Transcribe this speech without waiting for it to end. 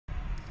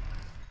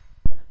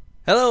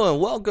Hello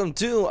and welcome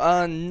to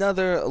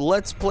another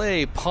Let's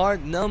Play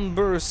part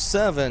number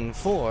 7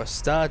 for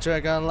Star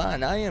Trek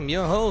Online. I am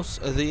your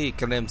host, the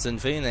Crimson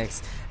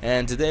Phoenix,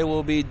 and today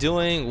we'll be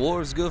doing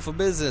War's Good for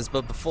Business.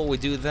 But before we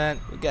do that,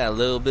 we got a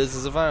little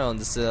business of our own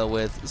to deal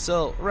with.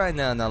 So right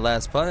now in our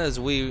last part, as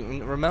we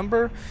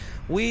remember,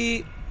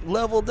 we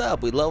leveled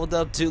up. We leveled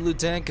up to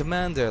Lieutenant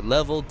Commander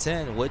level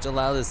 10, which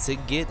allowed us to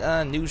get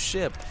a new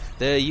ship,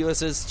 the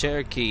USS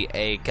Cherokee,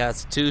 a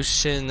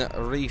Constitution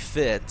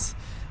refit,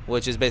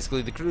 which is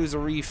basically the cruiser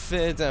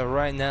refit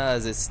right now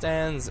as it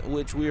stands,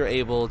 which we are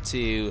able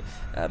to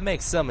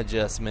make some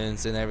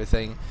adjustments and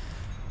everything.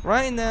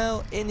 Right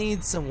now, it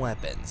needs some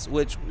weapons,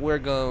 which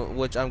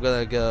I'm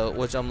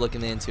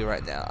looking into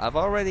right now. I've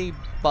already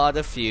bought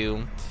a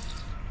few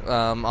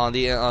on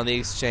the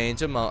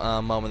exchange a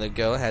moment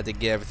ago. I had to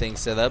get everything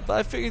set up, but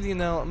I figured,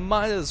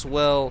 might as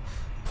well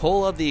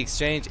pull up the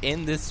exchange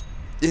in this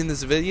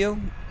video,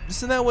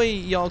 so that way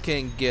y'all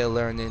can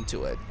learn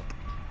into it.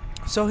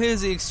 So here's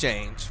the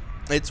exchange.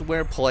 It's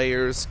where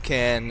players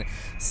can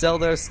sell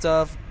their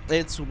stuff.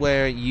 It's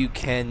where you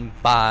can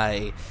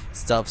buy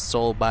stuff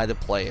sold by the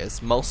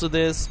players. Most of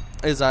this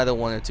is either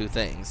one or two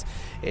things.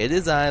 It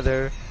is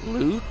either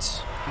loot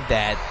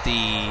that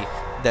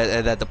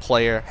the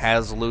player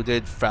has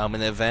looted from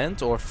an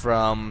event or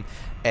from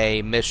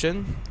a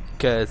mission,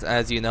 because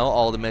as you know,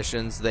 all the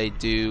missions, they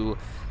do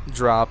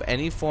drop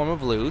any form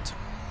of loot.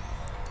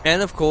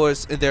 And of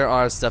course, there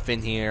are stuff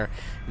in here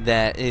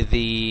that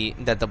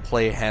the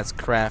player has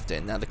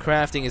crafted. Now, the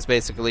crafting is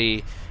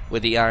basically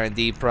with the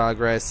R&D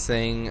progress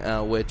thing,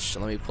 which,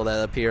 let me pull that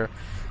up here.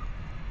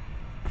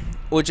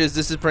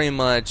 This is pretty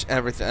much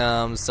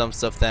everything, some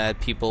stuff that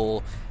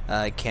people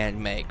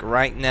can make.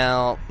 Right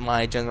now,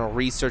 my general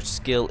research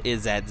skill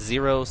is at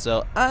 0,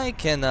 so I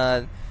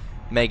cannot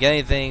make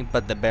anything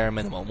but the bare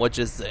minimum, which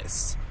is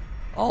this.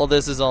 All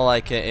this is all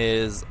I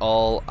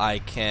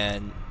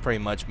can pretty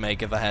much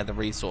make if I had the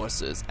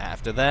resources.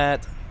 After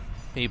that,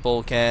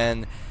 people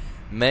can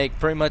make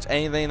pretty much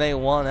anything they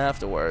want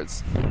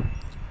afterwards.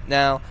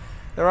 Now,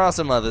 there are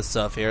some other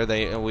stuff here.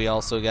 We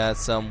also got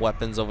some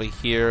weapons over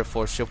here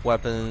for ship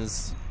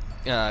weapons,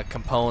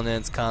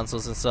 components,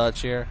 consoles, and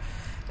such here.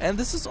 And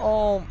this is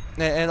all,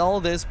 and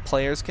all this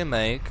players can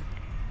make,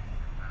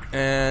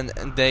 and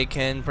they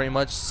can pretty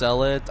much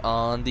sell it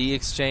on the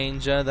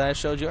exchange that I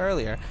showed you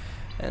earlier.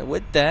 And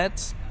with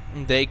that,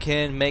 they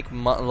can make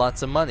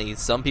lots of money.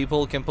 Some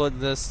people can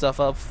put this stuff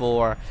up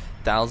for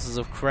thousands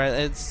of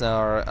credits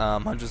or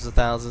hundreds of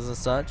thousands and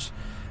such.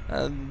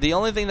 The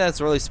only thing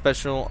that's really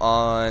special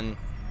on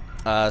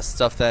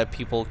stuff that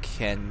people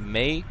can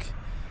make,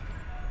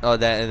 or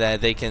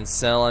that they can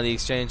sell on the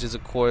exchange, is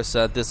of course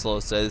this little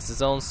set. It's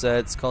its own set.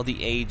 It's called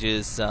the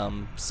Aegis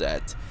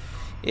set.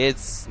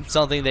 It's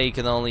something that you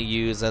can only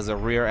use as a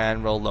rear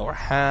admiral lower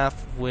half,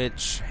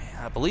 which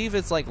I believe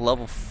it's like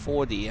level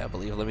 40, I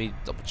believe. Let me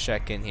double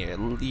check in here.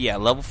 Yeah,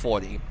 level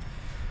 40.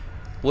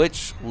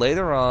 Which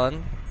later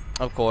on,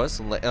 of course,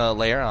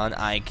 later on,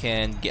 I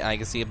can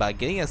see about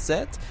getting a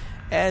set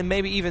and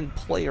maybe even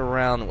play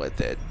around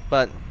with it.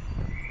 But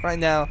right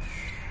now,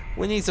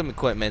 we need some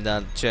equipment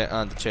on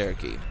the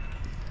Cherokee.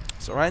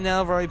 So right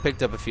now, I've already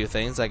picked up a few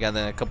things. I got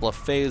a couple of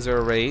phaser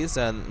arrays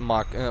and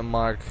Mark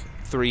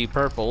III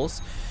purples.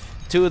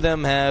 Two of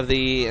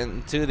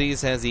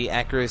these has the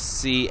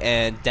accuracy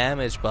and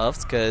damage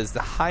buffs, because the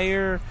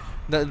higher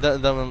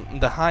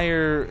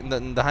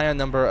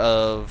number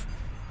of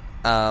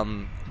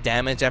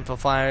damage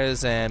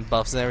amplifiers and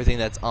buffs and everything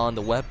that's on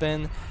the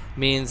weapon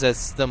means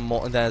that's the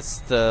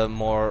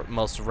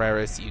most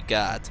rarest you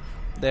got.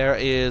 There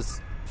is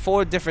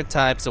 4 different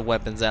types of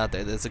weapons out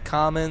there. There's the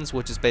commons,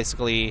 which is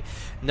basically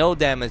no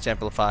damage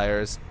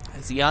amplifiers.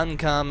 There's the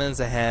uncommons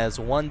that has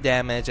 1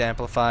 damage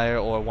amplifier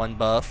or 1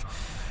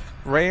 buff.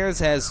 Rares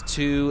has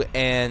 2,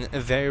 and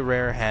very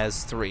rare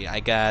has 3.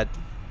 I got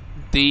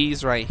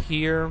these right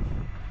here,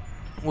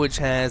 which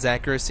has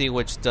accuracy,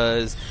 which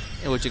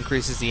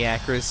increases the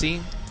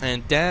accuracy,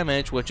 and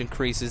damage, which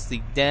increases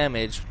the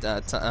damage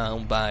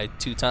by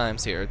 2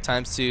 times here.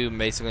 Times 2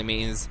 basically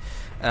means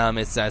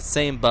it's that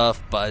same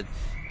buff, but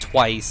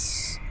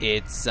twice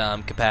its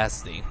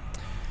capacity.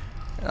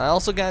 I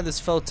also got this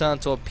photon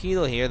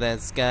torpedo here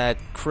that's got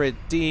crit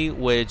D,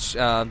 which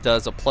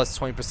does a plus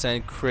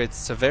 20% crit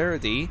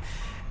severity,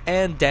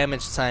 and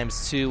damage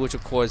times 2, which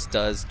of course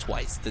does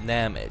twice the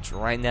damage.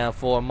 Right now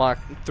for Mark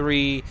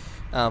III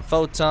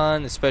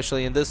photon,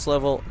 especially in this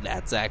level,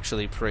 that's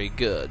actually pretty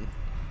good.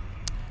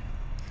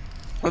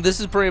 Well, this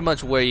is pretty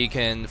much where you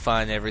can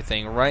find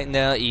everything right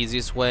now.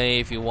 Easiest way,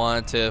 if you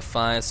want to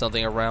find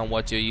something around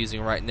what you're using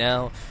right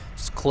now,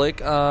 just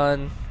click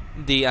on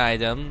the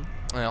item,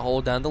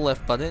 hold down the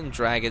left button and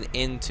drag it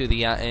into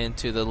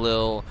the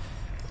little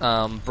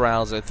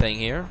browser thing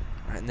here.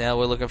 Right now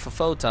we're looking for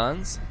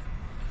photons.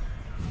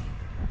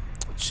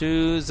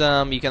 Choose,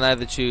 you can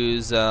either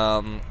choose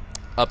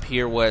up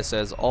here where it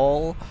says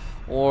all,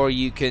 or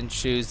you can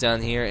choose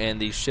down here in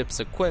the ship's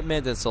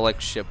equipment and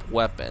select ship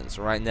weapons.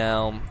 Right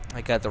now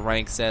I got the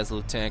rank as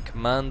Lieutenant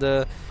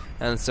Commander,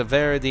 and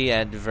severity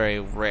at very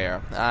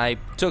rare. I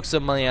took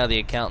some money out of the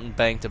accountant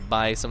bank to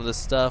buy some of the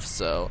stuff,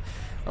 so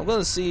I'm going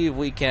to see if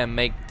we can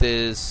make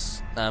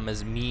this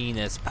as mean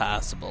as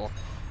possible.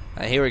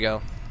 Here we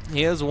go.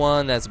 Here's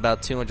one that's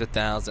about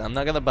 200,000. I'm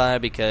not going to buy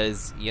it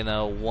because, you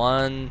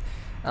know,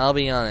 I'll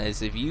be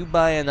honest, if you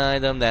buy an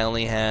item that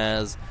only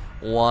has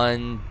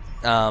one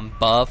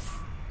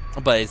buff,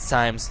 but it's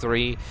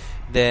 ×3,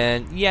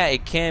 then yeah,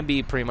 it can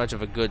be pretty much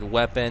of a good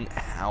weapon.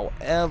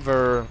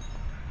 However,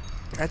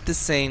 at the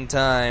same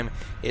time,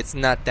 it's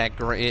not that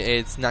great.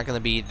 It's not going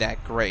to be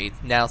that great.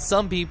 Now,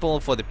 some people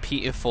for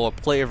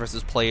player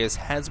versus players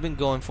has been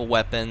going for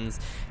weapons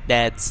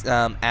that's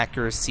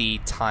accuracy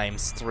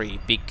 ×3,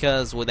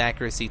 because with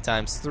accuracy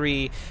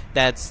 ×3,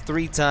 that's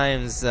 3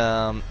 times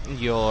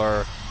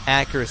your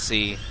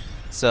accuracy.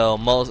 So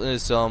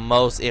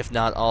most, if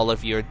not all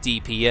of your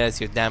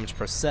DPS, your damage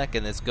per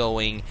second, is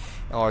going,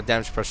 or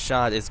damage per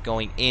shot is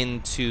going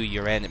into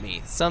your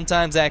enemy.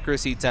 Sometimes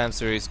accuracy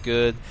 ×3 is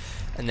good.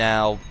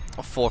 Now,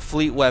 for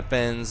fleet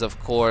weapons, of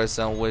course,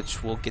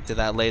 which we'll get to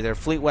that later,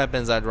 fleet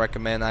weapons I'd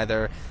recommend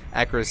either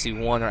accuracy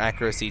 1 or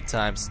accuracy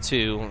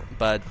 ×2,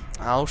 but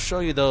I'll show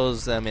you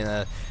those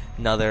in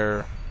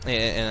another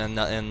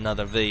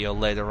video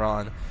later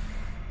on.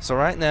 So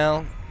right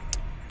now,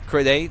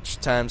 crit H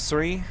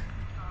 ×3,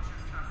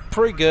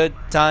 pretty good,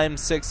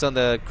 ×6 on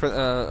the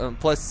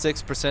plus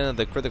 6% of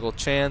the critical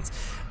chance.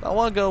 But I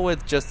want to go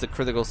with just the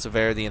critical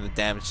severity and the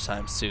damage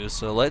 ×2.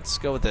 So let's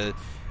go with the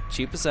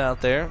cheapest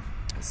out there.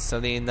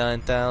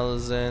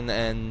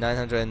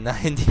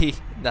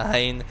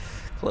 79,999,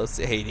 close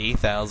to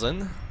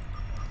 80,000.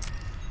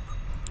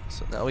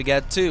 So now we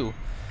got 2.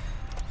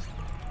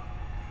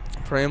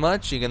 Pretty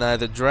much, you can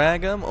either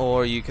drag them,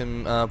 or you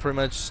can pretty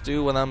much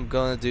do what I'm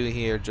going to do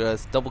here.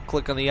 Just double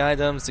click on the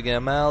items to get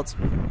them out,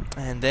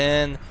 and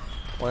then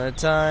one at a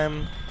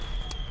time,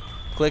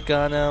 click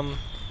on them,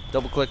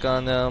 double click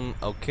on them.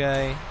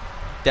 Okay.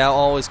 That'll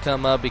always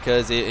come up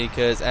because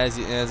as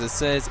it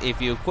says,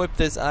 if you equip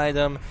this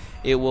item,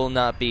 it will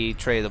not be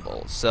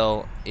tradable.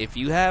 So if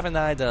you have an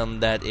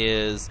item that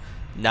is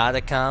not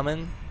a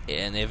common,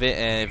 and if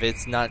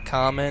it's not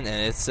common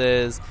and it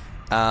says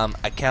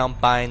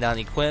account bind on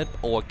equip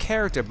or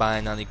character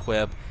bind on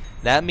equip,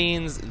 that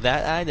means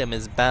that item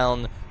is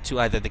bound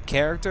to either the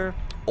character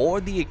or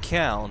the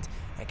account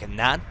and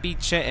cannot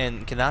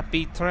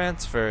be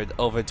transferred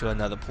over to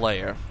another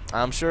player.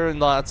 I'm sure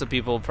lots of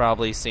people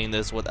probably seen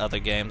this with other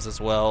games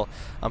as well.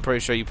 I'm pretty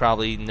sure you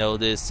probably know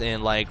this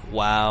in like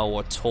WoW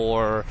or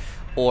Tor,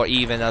 or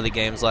even other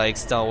games like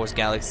Star Wars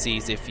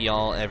Galaxies, if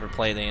y'all ever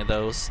played any of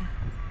those.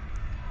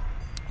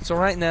 So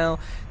right now,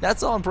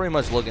 that's all I'm pretty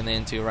much looking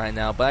into right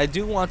now, but I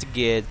do want to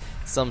get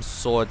some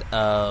sort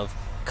of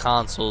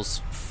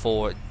consoles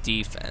for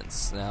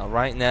defense. Now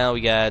right now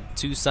we got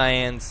 2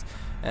 science,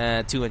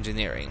 2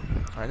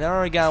 engineering. Right now I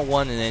already got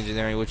 1 in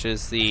engineering, which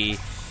is the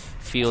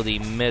field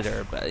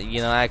emitter, but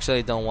you know, actually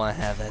I don't want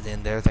to have that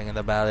in there thinking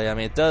about it. I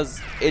mean, it does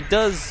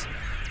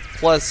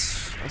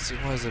plus, let's see,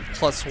 what is it,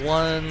 plus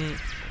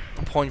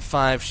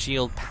 1.5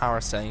 shield power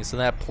setting, so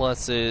that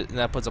puts a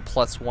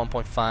plus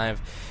 1.5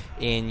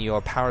 in your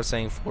power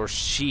setting for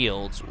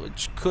shields,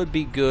 which could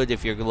be good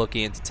if you're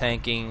looking into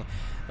tanking,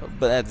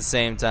 but at the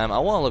same time I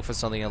want to look for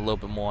something a little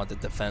bit more on the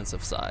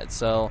defensive side.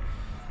 So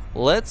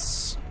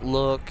let's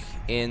look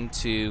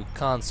into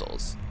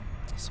consoles.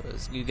 So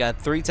you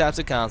got 3 types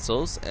of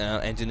consoles: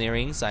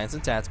 engineering, science,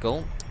 and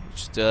tactical,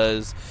 which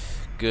does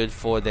good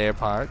for their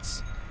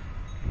parts.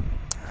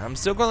 I'm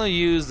still going to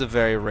use the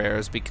very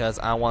rares because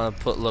I want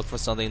to look for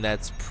something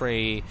that's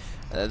going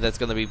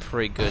to be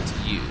pretty good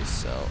to use.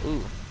 So,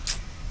 ooh,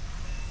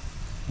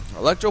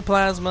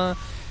 electroplasma,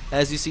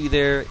 as you see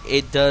there,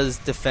 it does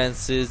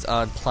defenses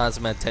on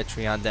plasma and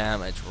Tetrion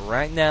damage.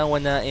 Right now, we're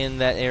not in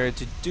that area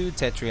to do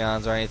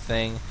Tetrions or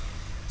anything.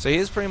 So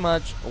here's pretty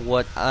much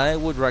what I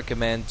would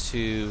recommend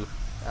to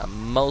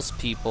most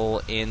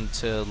people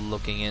into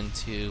looking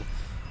into.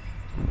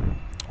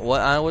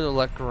 What I would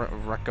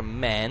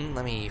recommend,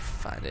 let me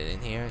find it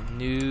in here.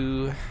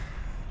 New.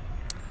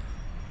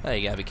 Oh,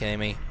 you gotta be kidding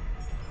me.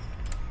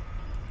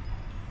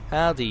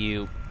 How do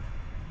you?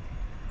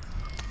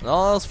 When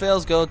all else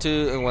fails, go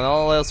to the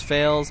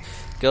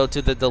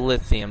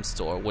Dilithium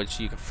store, which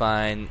you can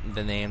find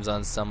the names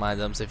on some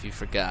items if you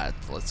forgot.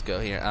 Let's go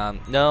here.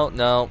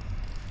 No.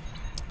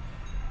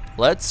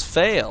 Let's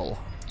fail.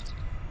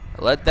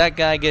 Let that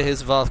guy get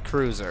his Voth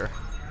Cruiser.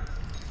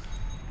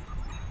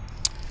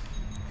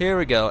 Here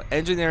we go.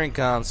 Engineering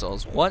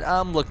consoles. What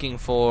I'm looking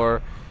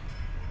for.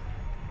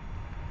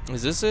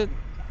 Is this it?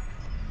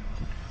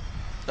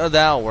 Oh,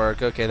 that'll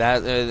work. Okay,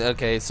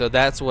 okay. So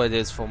that's what it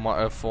is for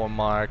Mark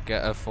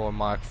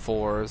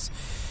 4s.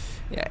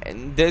 Yeah,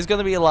 and there's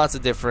gonna be lots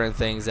of different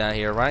things out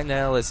here. Right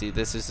now, let's see.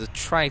 This is a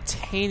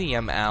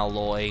titanium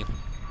alloy.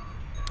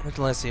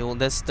 Let's see. Well,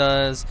 this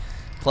does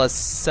plus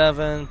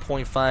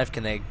 7.5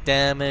 kinetic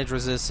damage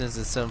resistance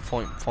and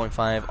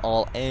 7.5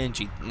 all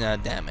energy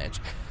damage.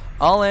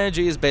 All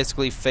energy is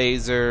basically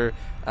phaser,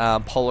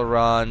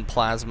 polaron,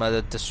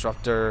 plasma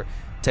disruptor,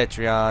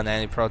 Tetrion,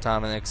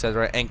 Anti-Proton, and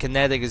etc. And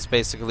kinetic is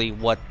basically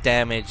what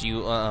damage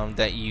you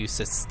that you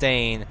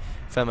sustain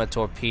from a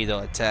torpedo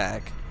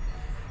attack.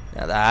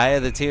 Now the higher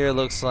the tier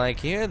looks like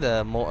here,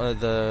 the more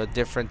the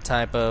different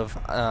type of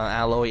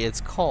alloy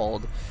it's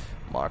called.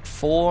 Mark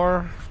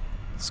 4,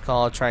 it's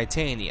called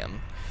Tritanium,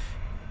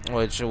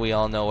 which we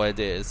all know what it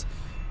is.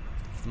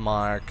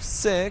 Mark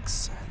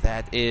 6,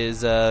 that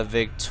is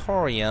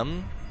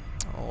Victorium.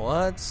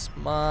 What's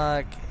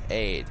Mark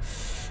 8?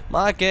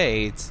 Mark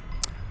 8,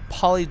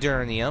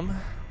 Polydernium.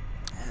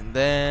 And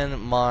then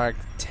Mark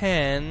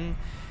 10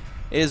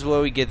 is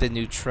where we get the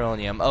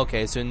Neutronium.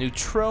 Okay, so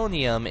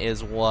Neutronium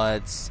is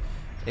what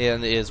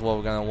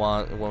we're gonna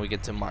want when we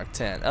get to Mark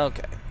 10.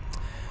 Okay.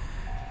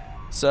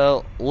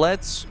 So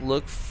let's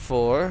look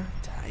for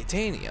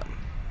Titanium.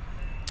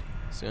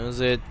 As soon as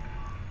it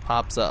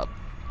pops up.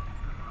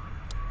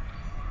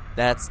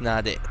 That's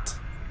not it.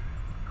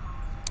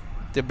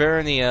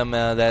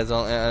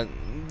 Tibernium,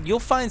 you'll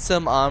find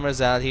some armors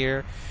out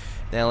here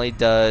that only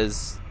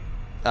does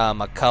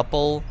a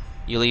couple.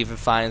 You'll even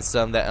find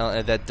some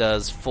that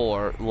does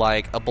 4.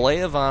 Like a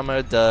blade of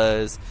armor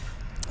does.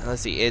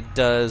 Let's see, it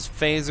does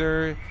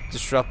phaser,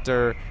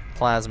 disruptor,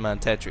 plasma,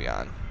 and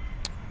tetrion.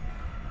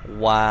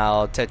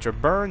 While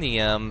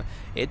Tetraburnium,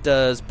 it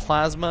does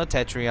plasma,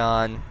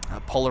 tetrion,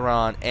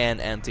 polaron, and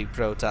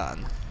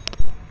antiproton.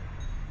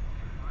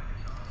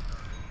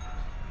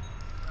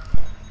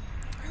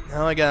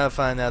 Now I gotta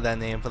find out that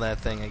name for that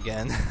thing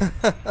again.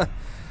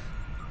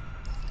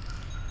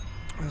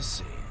 Let's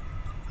see.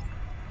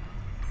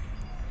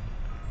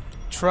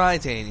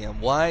 Tritanium.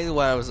 Why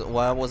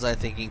was I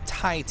thinking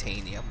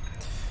titanium?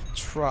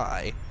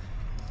 It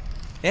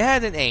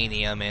had an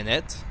anium in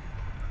it.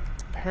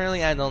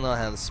 Apparently I don't know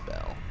how to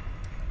spell.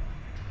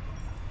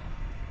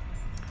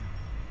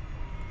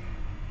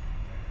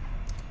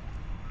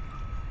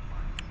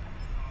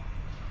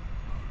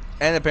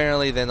 And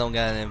apparently they don't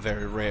get it in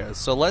very rare.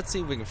 So let's see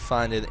if we can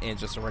find it in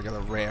just a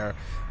regular rare.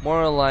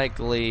 More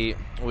likely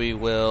we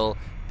will.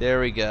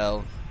 There we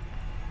go.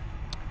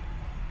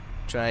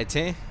 Let's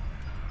see.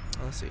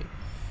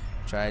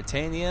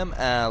 Tritanium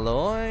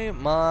alloy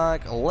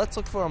Mark. Let's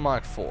look for a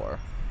Mark 4.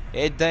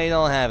 They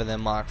don't have it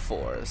in Mark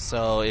 4.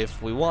 So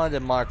if we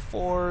wanted Mark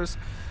 4s,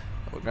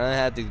 we're gonna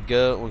have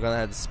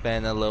to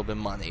spend a little bit of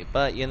money.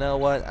 But you know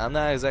what? I'm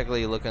not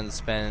exactly looking to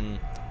spend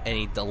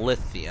any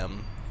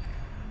dilithium.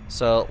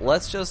 So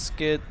let's just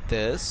get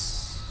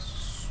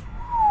this.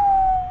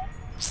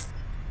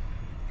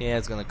 Yeah,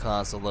 it's gonna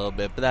cost a little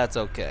bit, but that's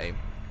okay.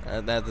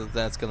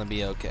 That's gonna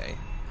be okay.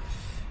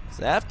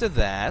 So after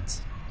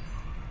that,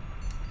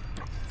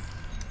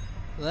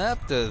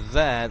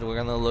 we're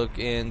gonna look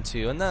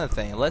into another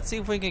thing. Let's see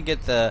if we can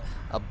get the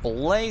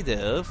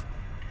ablative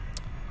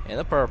in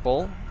a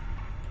purple,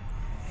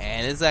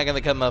 and it's not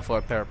gonna come up for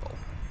a purple.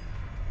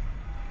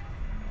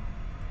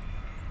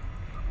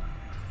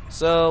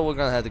 So we're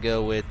gonna have to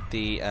go with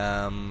the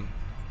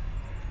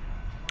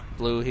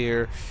blue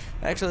here.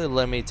 Actually,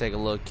 let me take a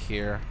look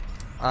here.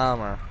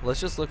 Armor. Let's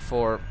just look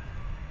for.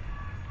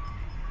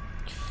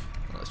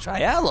 Let's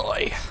try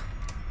alloy.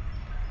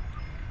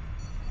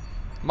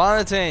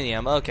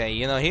 Monotanium. Okay,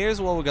 here's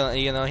what we're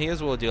gonna.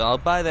 Here's what we'll do. I'll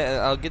buy that.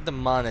 I'll get the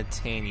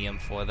monotanium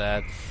for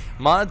that.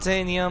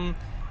 Monotanium.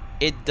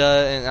 It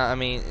does. I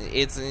mean,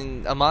 it's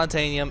in a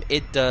monotanium.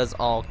 It does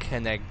all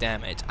connect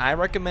damage. I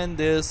recommend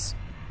this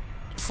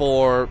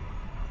for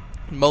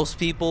most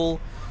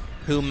people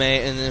who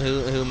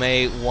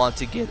may want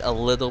to get a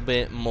little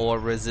bit more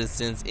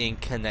resistance in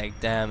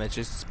connect damage,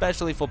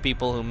 especially for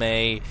people who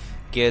may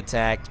get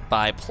attacked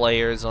by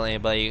players or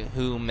anybody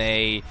who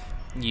may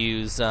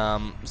use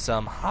some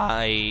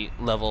high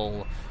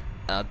level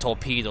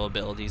torpedo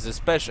abilities,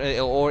 especially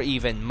or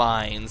even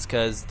mines,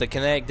 because the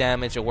kinetic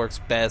damage, it works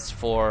best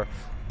for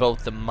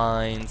both the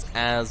mines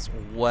as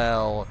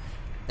well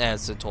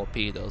as the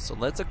torpedoes. So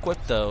let's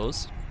equip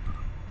those.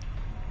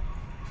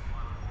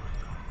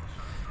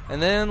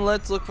 And then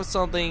let's look for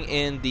something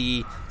in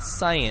the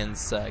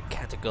science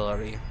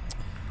category.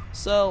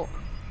 So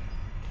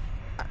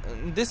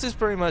this is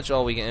pretty much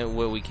all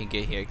what we can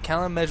get here.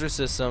 Countermeasure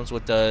systems,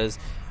 what does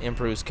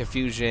improves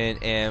confusion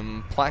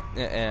and I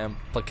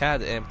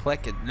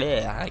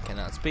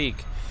cannot speak.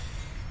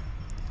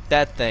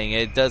 That thing,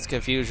 it does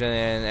confusion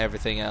and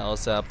everything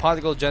else.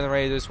 Particle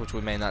generators, which we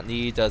may not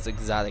need, does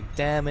exotic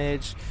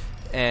damage,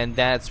 and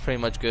that's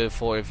pretty much good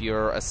for if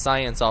you're a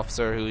science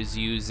officer who's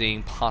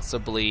using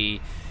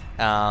possibly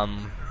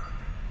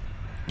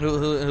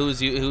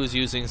who's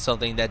using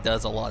something that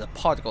does a lot of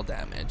particle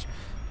damage.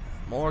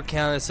 More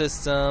counter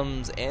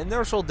systems,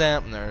 inertial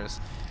dampeners.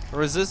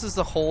 Resists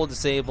the hold,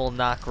 disable,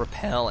 knock,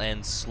 repel,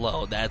 and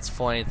slow. That's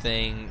for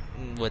anything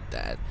with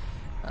that.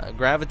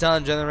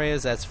 Graviton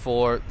generators, that's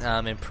for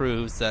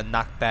improves the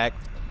knockback,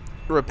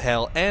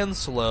 repel, and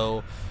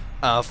slow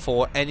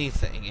for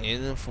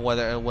anything,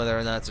 whether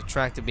or not it's a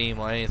tractor beam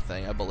or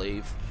anything, I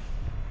believe.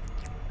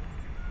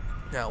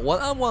 Now,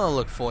 what I want to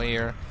look for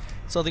here,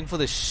 something for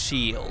the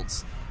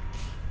shields,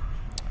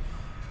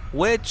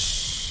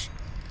 which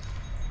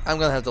I'm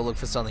gonna have to look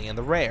for something in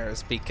the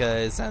rares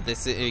because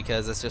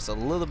because it's just a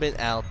little bit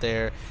out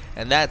there,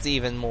 and that's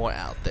even more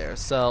out there.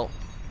 So,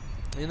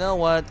 you know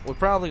what? We're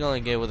probably gonna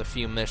get with a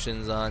few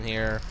missions on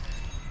here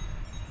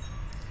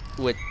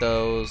with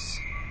those.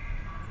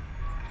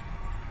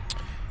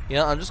 You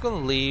know, I'm just gonna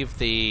leave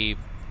that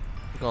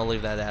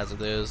as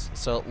it is.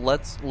 So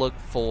let's look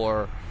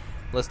for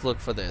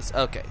this.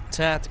 Okay,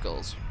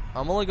 tacticals.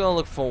 I'm only gonna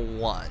look for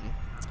one.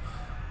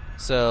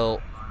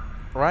 So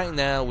right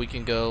now we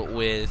can go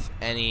with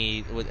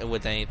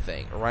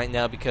anything. Right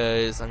now,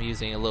 because I'm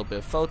using a little bit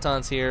of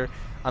photons here,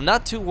 I'm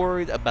not too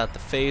worried about the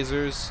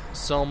phasers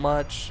so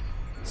much.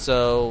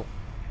 So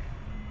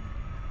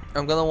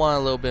I'm gonna want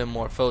a little bit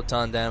more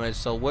photon damage.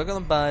 So we're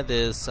gonna buy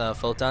this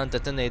photon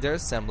detonator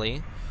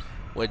assembly,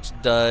 which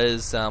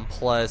does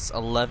plus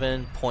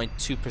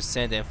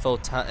 11.2% in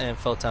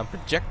photon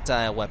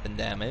projectile weapon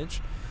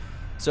damage.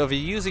 So if you're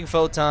using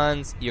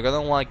photons, you're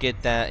gonna want to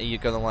get that.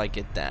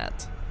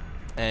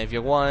 And if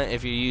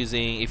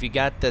you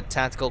got the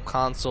tactical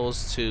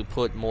consoles to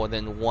put more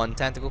than one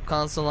tactical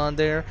console on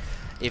there,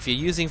 if you're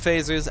using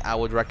phasers, I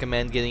would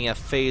recommend getting a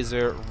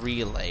phaser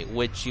relay,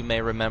 which you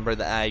may remember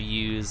that I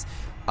use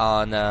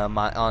on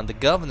the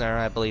Governor.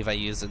 I believe I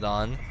used it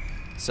on.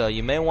 So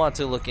you may want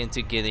to look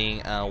into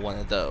getting one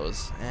of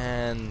those,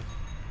 and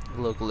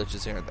little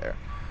glitches here and there.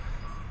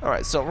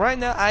 Alright, so right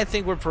now I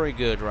think we're pretty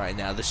good right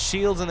now. The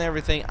shields and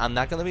everything I'm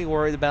not going to be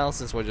worried about,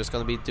 since we're just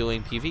going to be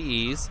doing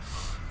PvEs.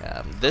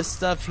 This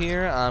stuff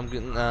here,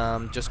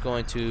 I'm just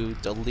going to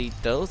delete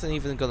those and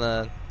even going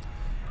to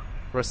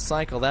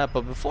recycle that.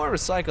 But before I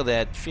recycle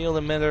that field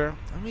emitter,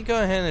 let me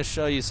go ahead and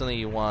show you something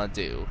you want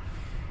to do.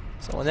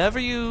 So whenever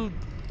you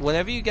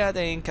got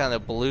any kind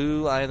of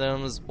blue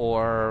items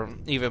or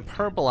even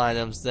purple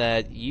items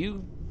that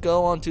you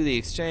go onto the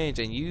exchange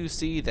and you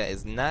see that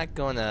is not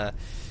going to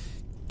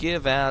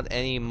give out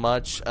any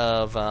much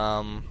of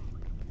a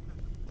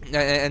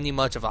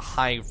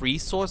high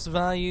resource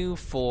value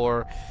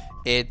for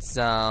its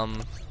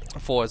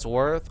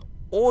worth,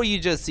 or you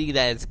just see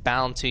that it's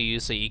bound to you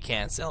so you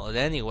can't sell it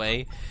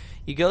anyway,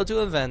 you go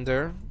to a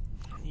vendor,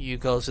 you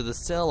go to the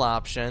sell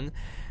option,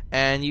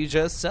 and you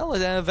just sell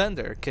it at a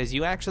vendor, because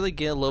you actually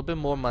get a little bit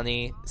more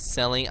money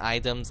selling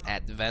items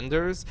at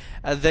vendors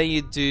than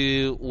you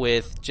do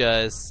with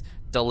just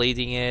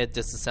deleting it,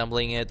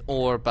 disassembling it,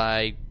 or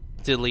by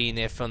deleting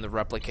it from the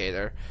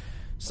replicator.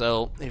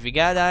 So if you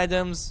got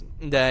items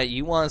that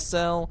you want to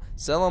sell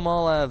them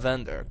all at a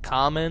vendor.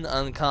 Common,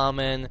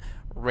 uncommon,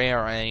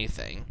 rare, or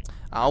anything.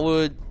 I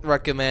would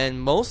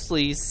recommend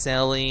mostly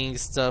selling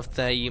stuff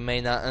that you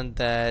may not,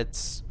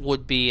 that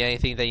would be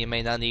anything that you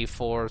may not need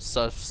for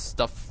stuff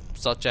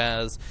such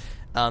as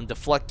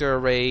deflector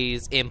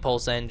arrays,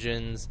 impulse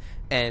engines,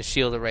 and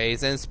shield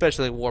arrays, and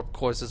especially warp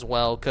cores as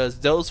well, because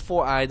those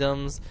 4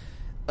 items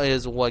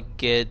is what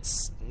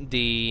gets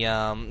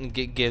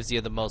gives you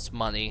the most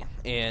money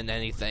in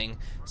anything,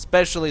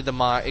 especially the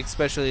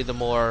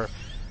more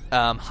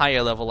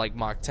higher level like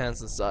Mark 10s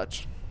and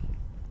such.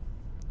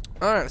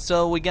 Alright,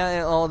 so we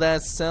got all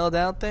that sold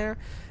out there,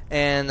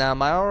 and I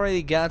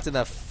already got to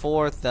the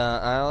 5th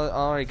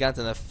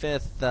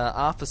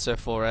officer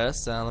for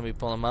us. Let me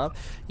pull him up.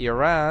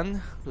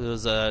 Iran,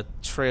 who's a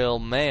trail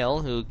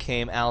male who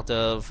came out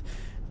of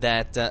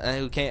that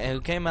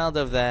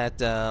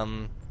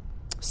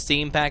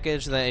Steam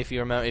package that if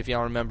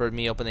y'all remember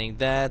me opening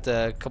that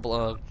a couple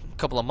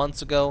of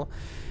months ago.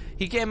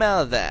 He came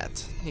out of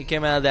that. He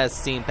came out of that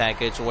Steam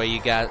package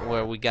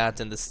where we got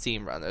in the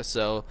Steam runner.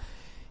 So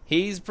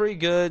he's pretty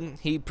good.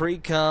 He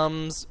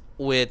pre-comes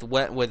with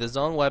his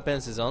own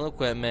weapons, his own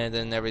equipment,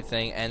 and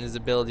everything, and his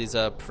abilities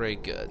are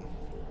pretty good.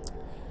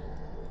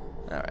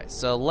 Alright,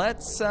 so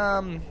let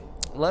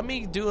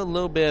me do a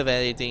little bit of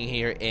editing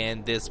here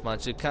in this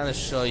much to kind of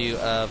show you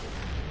of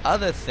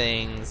other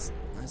things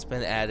that's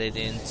been added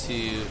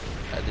into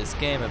this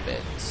game a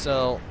bit.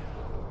 So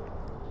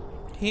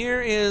here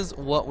is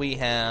what we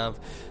have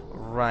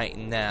right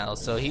now.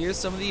 So here's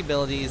some of the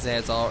abilities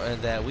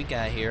that we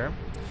got here.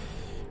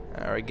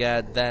 I already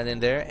got that in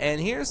there, and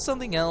here's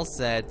something else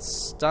that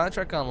Star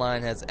Trek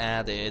Online has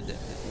added,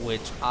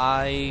 which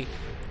I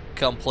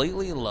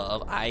completely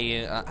love.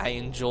 I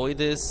enjoy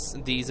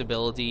these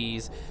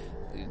abilities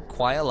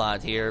quite a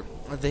lot here.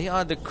 They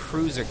are the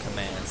cruiser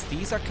commands.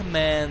 These are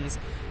commands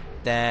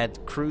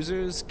that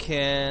cruisers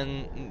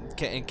can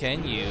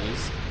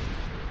use,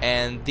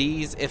 and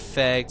these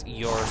affect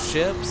your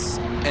ships,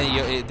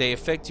 and they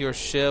affect your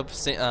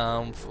ships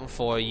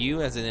for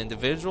you as an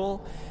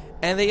individual,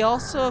 and they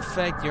also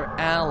affect your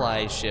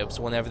ally ships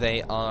whenever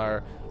they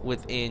are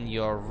within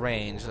your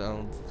range.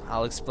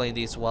 I'll explain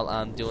these while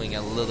I'm doing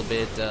a little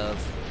bit of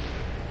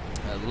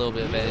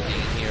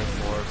editing here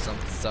for some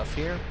stuff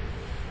here.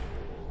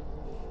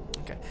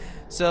 Okay,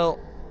 so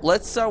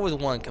let's start with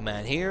one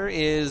command. Here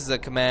is the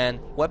command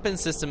Weapon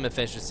System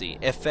Efficiency.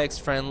 Affects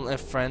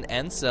friend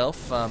and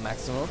self,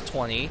 maximum of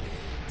 20. It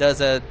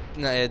does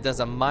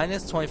a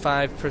minus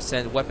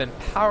 25% weapon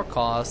power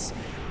cost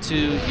to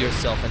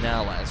yourself and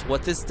allies.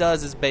 What this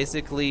does is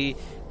basically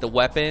the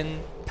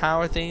weapon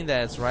power thing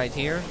that's right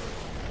here.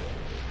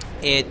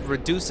 it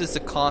reduces the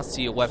cost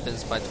to your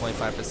weapons by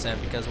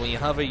 25%, because when you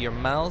hover your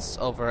mouse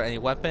over any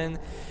weapon,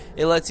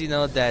 it lets you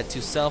know that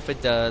to self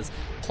it does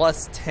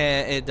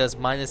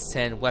minus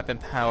 10 weapon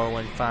power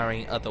when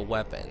firing other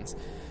weapons.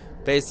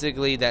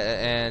 Basically that,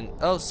 and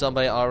oh,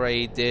 somebody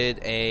already did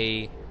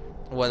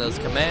one of those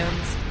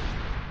commands,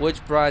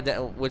 which brought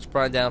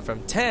down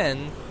from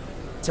 10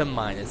 to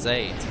minus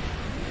 8.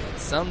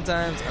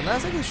 Sometimes, I'm not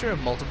exactly sure if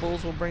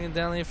multiples will bring it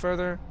down any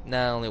further.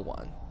 Not only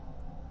one.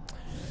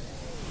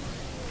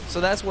 So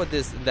that's what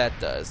that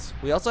does.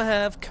 We also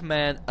have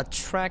command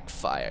attract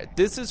fire.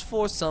 This is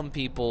for some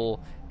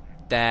people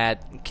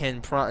that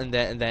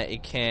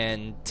it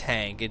can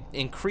tank. It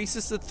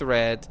increases the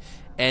threat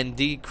and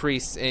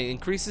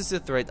increases the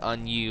threat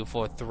on you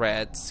for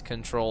threat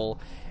control,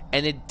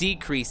 and it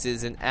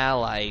decreases an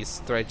ally's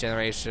threat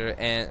generation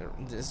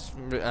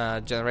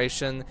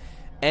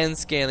and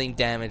scaling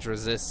damage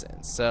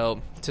resistance.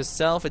 So to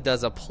self, it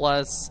does a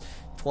plus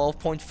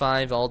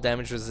 12.5 all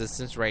damage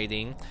resistance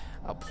rating,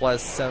 a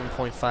plus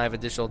 7.5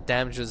 additional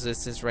damage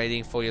resistance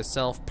rating for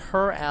yourself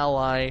per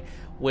ally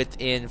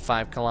within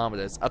 5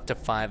 kilometers, up to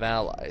 5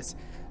 allies.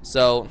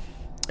 So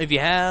if you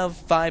have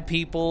 5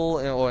 people,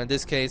 or in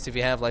this case if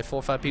you have like 4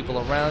 or 5 people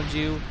around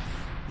you,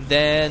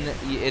 then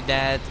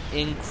that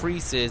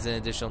increases an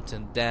additional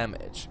 10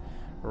 damage.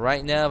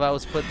 Right now, if I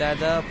was to put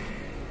that up,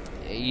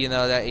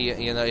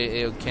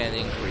 it can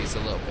increase a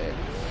little bit.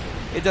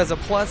 It does a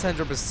plus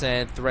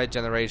 100% threat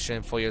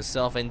generation for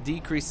yourself and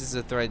decreases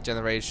the threat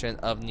generation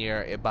of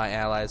nearby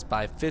allies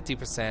by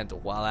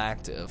 50% while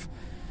active.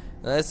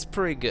 Now, that's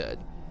pretty good.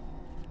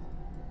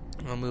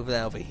 I'll move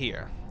that over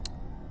here.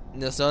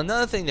 Now, so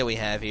another thing that we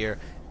have here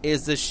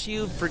is the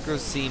shield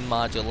frequency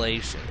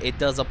modulation. It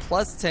does a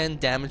plus 10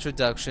 damage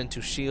reduction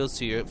to shields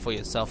for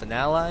yourself and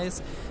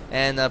allies,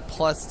 and a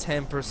plus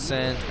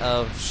 10%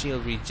 of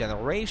shield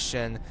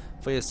regeneration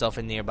for yourself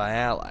and nearby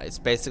allies.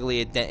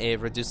 Basically, it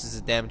reduces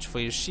the damage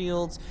for your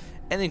shields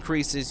and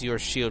increases your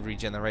shield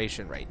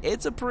regeneration rate.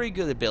 It's a pretty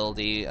good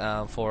ability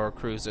for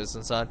cruisers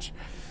and such.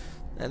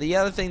 And the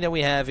other thing that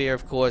we have here,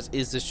 of course,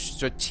 is the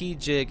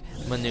strategic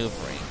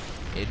maneuvering.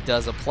 It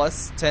does a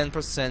plus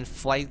 10%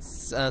 flight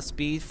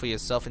speed for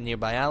yourself and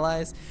nearby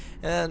allies,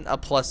 and a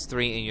plus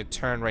 3 in your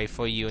turn rate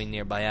for you and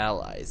nearby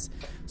allies.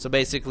 So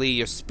basically,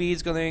 your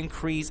speed's going to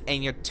increase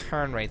and your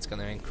turn rate's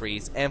going to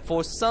increase. And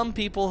for some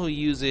people who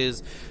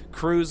uses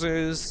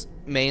cruisers,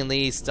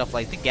 mainly stuff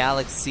like the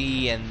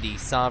Galaxy and the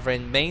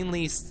Sovereign,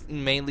 mainly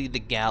the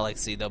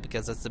Galaxy though,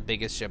 because that's the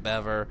biggest ship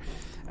ever.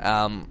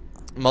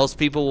 Most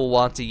people will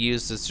want to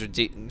use the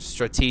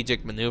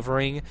strategic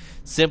maneuvering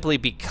simply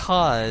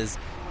because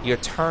your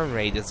turn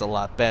rate is a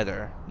lot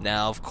better.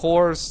 Now, of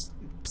course,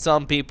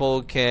 some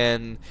people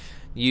can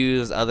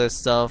use other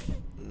stuff,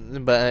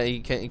 but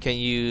you can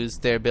use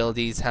their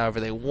abilities however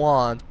they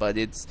want. But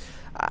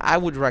I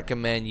would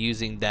recommend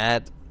using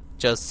that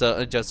just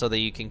so that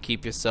you can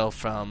keep yourself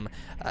from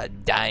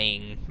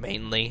dying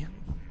mainly.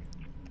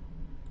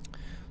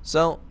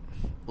 So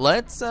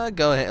let's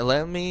go ahead.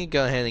 Let me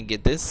go ahead and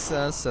get this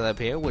set up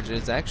here, which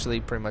is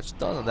actually pretty much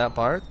done on that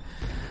part.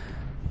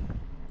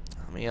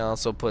 Let me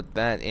also put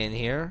that in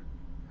here.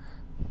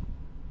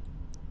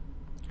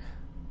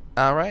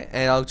 Alright,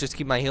 and I'll just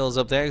keep my heels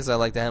up there because I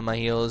like to have my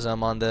heels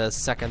on the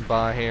second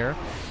bar here.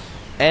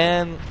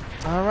 And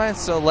alright,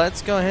 so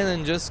let's go ahead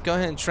and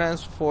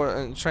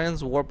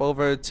transwarp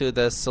over to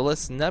the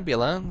Silice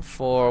Nebula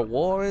for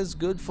War is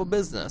Good for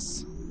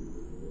Business.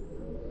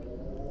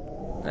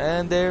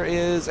 And there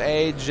is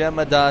a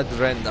Jem'Hadar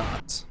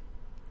Dreadnought.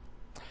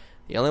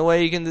 The only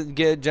way you can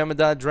get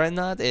Jem'Hadar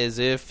Dreadnought is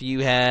if you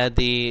had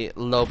the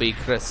Lobi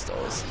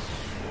crystals,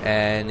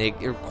 and it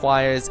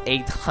requires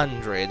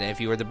 800. And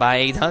if you were to buy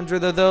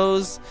 800 of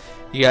those,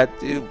 you have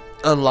to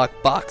unlock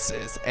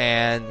boxes.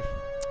 And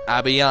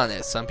I'll be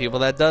honest, some people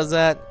that does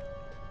that,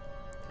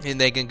 and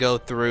they can go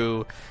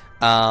through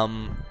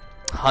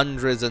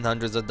hundreds and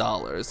hundreds of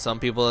dollars. Some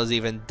people has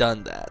even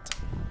done that.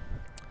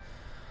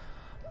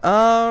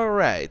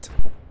 Alright,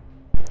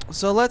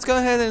 so let's go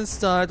ahead and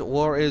start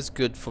War is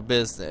Good for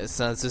Business,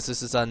 since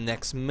this is our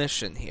next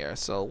mission here.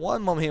 So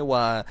one moment here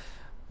while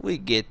we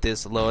get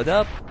this loaded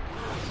up.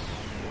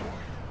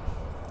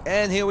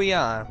 And here we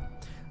are,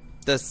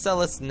 the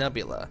Silice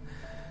Nebula.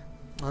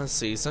 Let's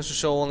see, since you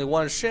show only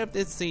one ship,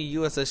 it's the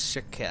USS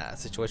Shaka.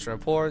 Situation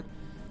report.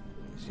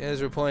 She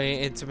is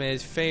reporting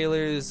intermittent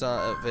failures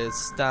of its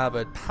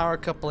starboard power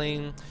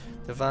coupling.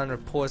 Devon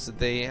reports that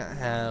they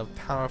have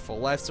powerful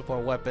life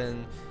support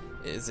weapon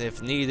is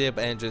if needed,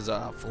 but engines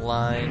are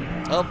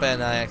offline. Oh,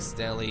 and I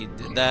accidentally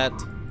did that.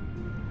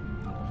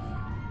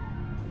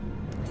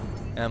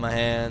 And my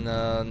hand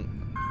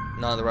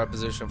not in the right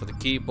position for the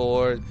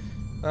keyboard.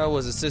 I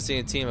was assisting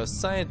a team of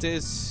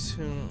scientists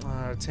who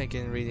are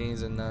taking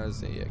readings and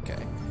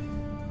okay.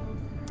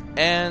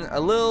 And a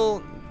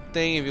little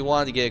thing, if you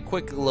want to get a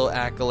quick little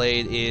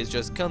accolade, is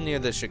just come near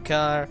the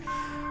Shakar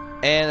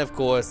and of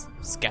course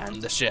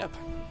scan the ship.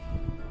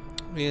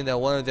 meaning that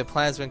one of the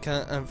plasma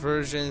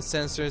conversion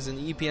sensors in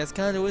the EPS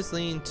conduits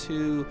leading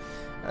to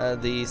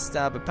the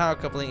stop and power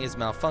coupling is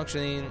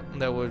malfunctioning.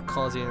 That would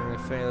cause the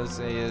interference.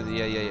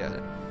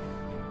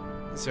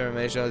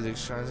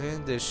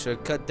 This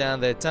should cut down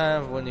the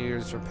time when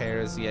there's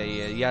repairs.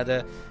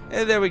 Yada.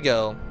 And there we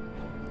go.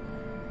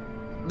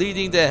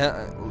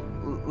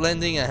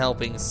 Lending a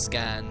helping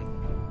scan.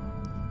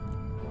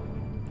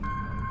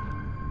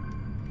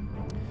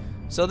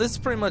 So this is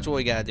pretty much what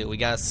we gotta do. We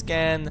gotta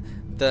scan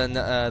the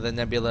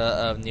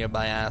nebula of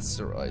nearby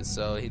asteroids.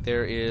 So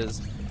there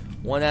is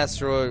one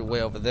asteroid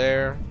way over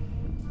there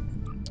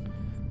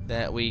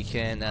that we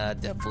can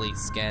definitely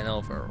scan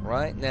over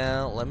right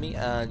now. Let me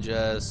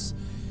just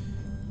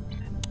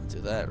do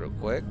that real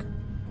quick.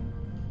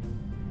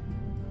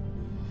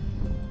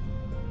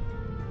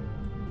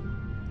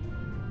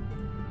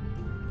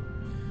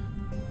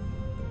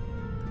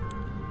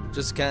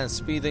 Just kind of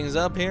speed things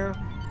up here.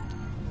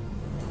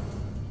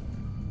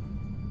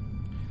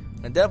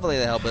 And definitely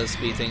to help us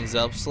speed things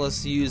up, so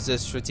let's use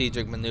this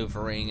strategic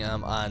maneuvering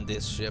on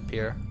this ship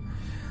here.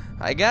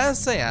 I gotta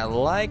say, I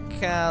like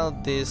how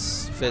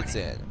this fits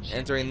in.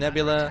 Entering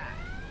nebula,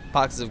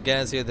 pockets of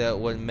gas here that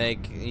would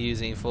make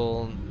using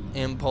full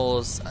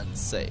impulse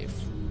unsafe.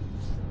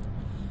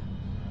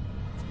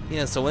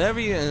 Yeah, so whenever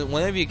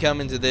you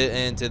come into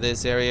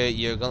this area,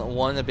 you're gonna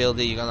one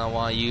ability you're gonna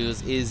want to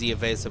use is the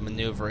evasive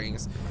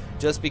maneuverings,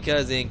 just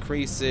because it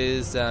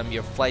increases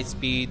your flight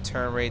speed,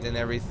 turn rate, and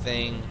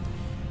everything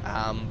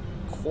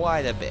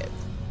quite a bit.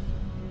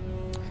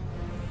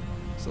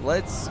 So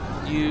let's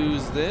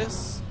use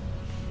this.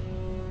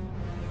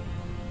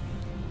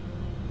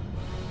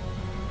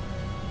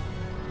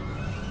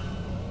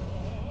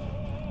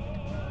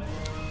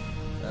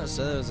 Oh,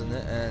 so there's an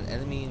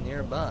enemy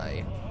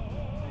nearby.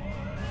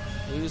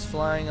 Who's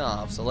flying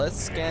off? So let's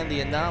scan the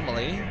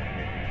anomaly.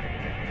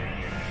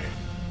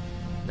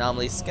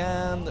 Anomaly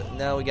scanned.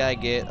 Now we gotta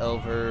get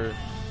over,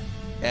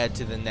 add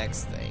to the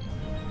next thing,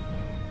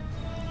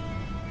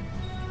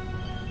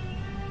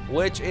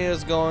 which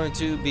is going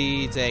to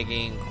be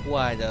taking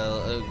quite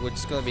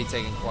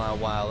a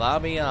while. I'll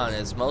be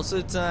honest. Most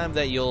of the time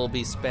that you'll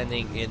be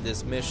spending in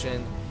this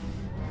mission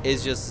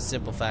is just the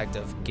simple fact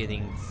of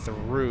getting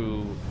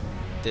through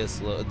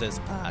this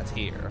part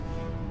here.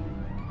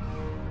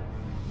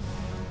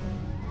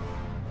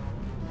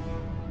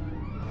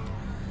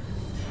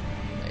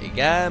 You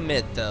gotta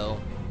admit though,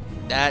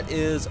 that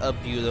is a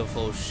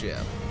beautiful ship.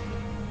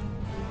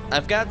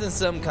 I've gotten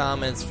some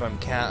comments from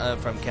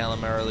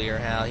Callum earlier,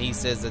 how he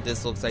says that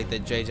this looks like the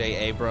J.J.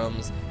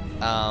 Abrams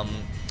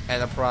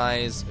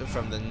Enterprise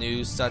from the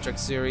new Star Trek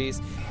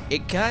series.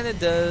 It kind of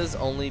does,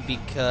 only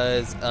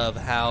because of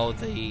how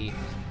the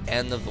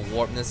end of the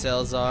warp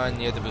nacelles are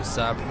near the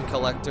Busab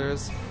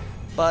collectors.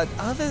 But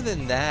other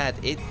than that,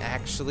 it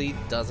actually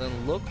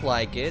doesn't look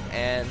like it,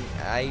 and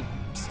I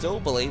still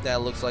believe that it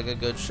looks like a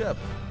good ship.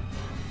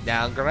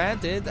 Now,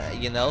 granted,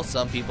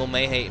 some people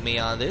may hate me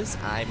on this.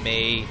 I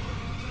may,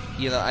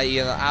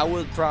 I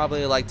would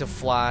probably like to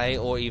fly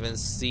or even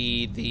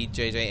see the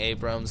J.J.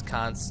 Abrams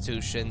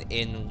Constitution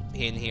in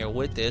here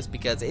with this,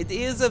 because it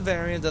is a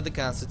variant of the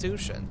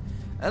Constitution,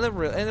 and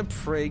a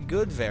pretty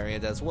good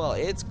variant as well.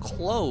 It's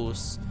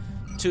close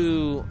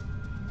to,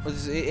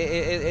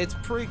 it's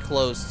pretty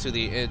close to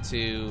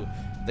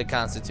the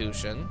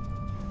Constitution.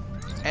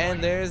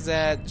 And there's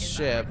that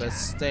ship, a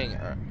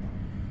Stinger,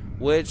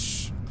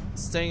 which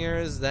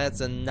Stingers,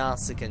 that's a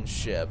Nausicaan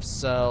ship,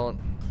 so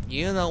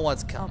you know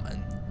what's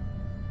coming.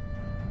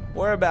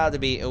 We're gonna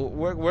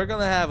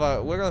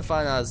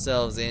find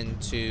ourselves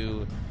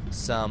into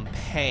some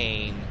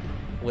pain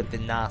with the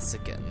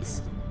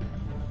Nausicaans.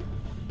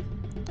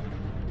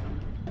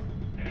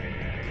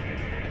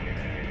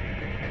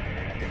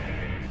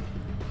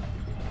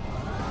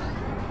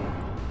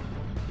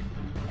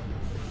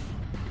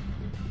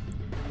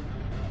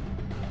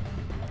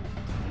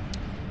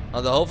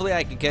 Although hopefully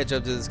I can catch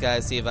up to this guy,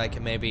 see if I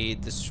can maybe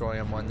destroy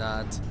him or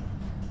not.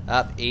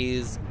 Up,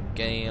 he's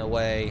getting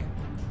away.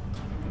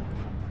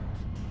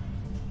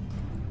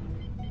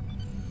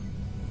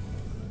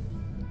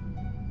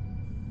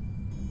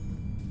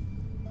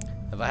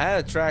 If I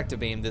had a tractor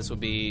beam, this would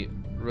be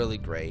really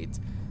great.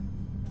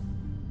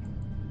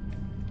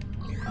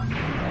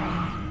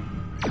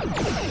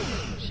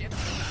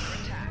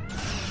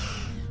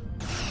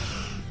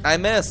 I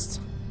missed.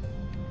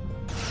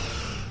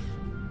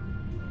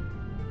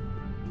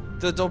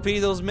 The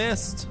torpedoes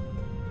missed.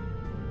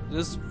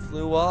 Just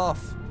flew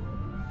off.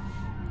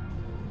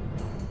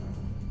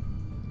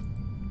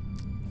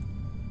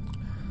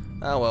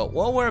 Oh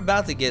well, we're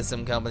about to get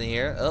some company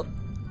here. Oh,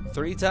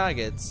 3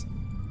 targets.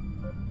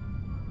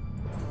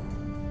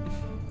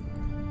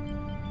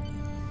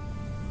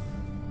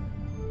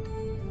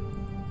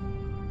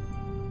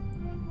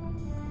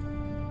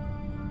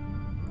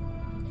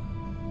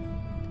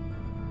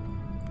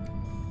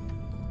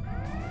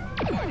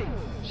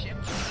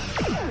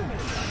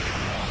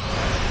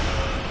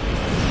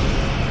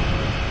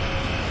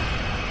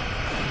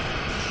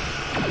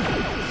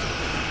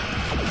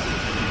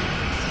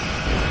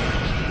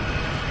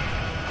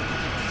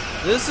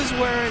 This is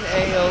where an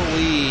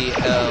AoE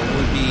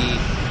would be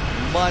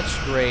much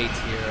great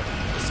here,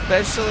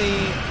 especially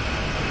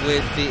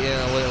with the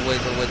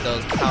with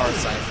those power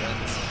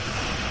siphons.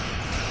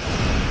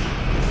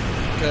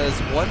 Because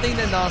one thing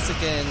that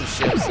Nausicaan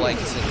ships like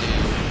to do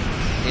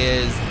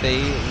is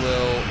they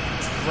will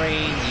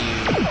drain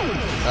you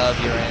of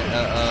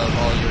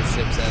all your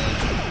ship's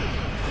energy.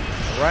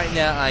 Right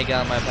now, I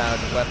got my powered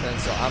weapon,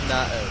 so I'm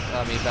not.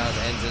 Powered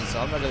engine, so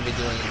I'm not going to be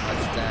doing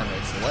much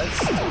damage. So let's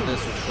do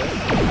this real quick.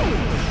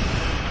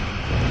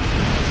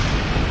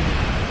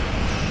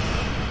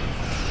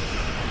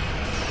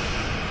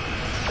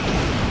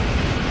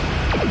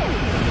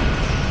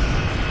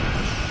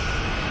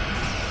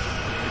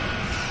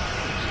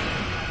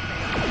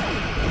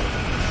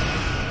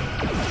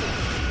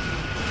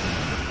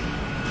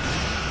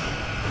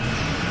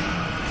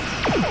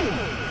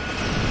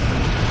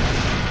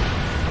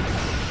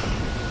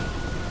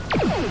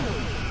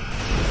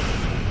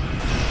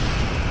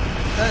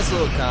 Nice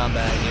little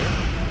combat here.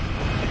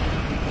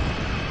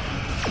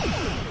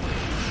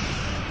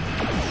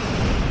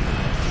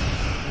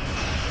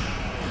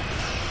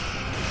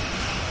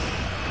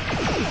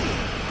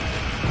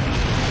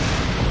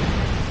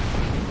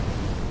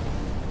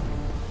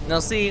 Now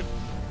see,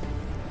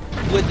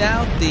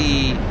 without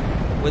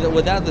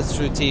the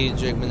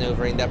strategic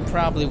maneuvering, that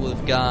probably would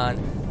have gone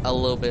a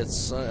little bit,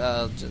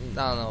 I don't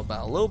know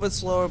about a little bit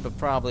slower, but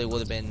probably would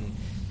have been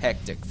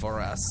hectic for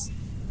us.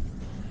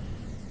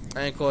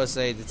 And of course,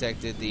 they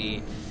detected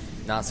the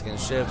Nausicaan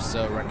ships,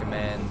 so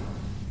recommend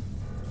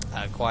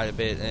quite a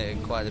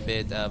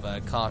bit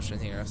of caution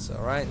here. So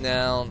right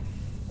now,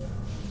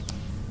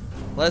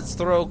 let's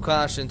throw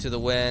caution to the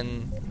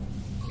wind.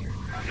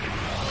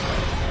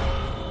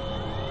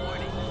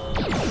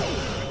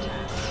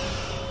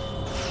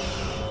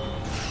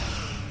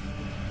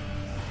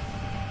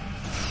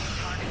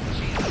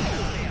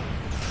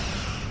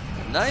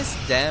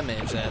 Nice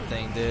damage that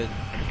thing did.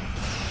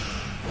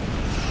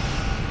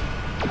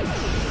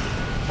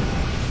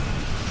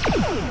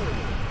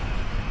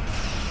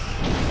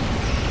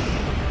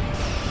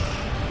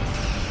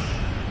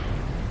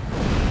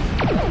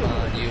 Come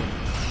on, you.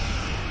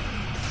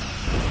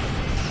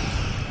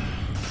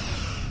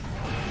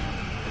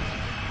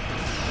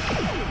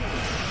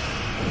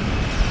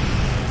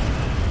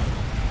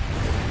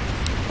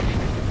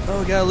 Oh,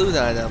 we got a loot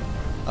item.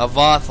 A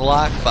Voth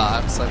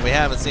lockbox. Like, we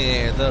haven't seen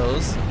any of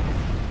those.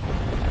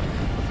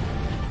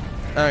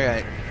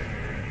 Okay.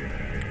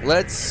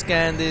 Let's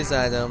scan this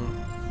item.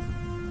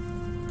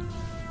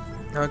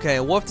 Okay,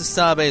 warp to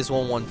Starbase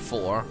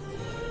 114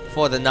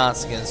 before the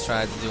Nausicaans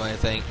tried to do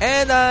anything.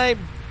 And I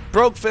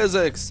broke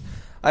physics!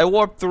 I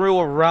warped through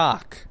a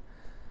rock.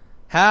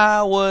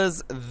 How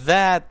was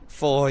that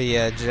for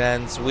you,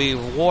 gents? We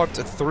warped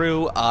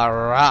through a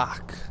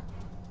rock.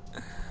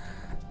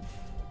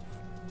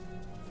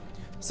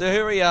 So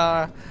here we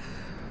are.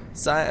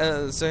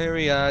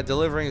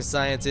 Delivering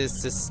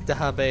scientists to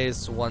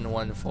Starbase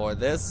 114.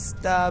 This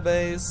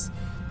Starbase,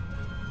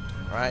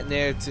 right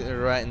near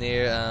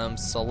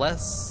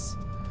Celeste.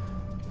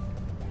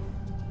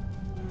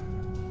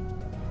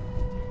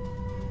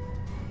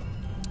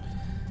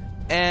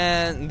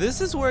 And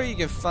this is where you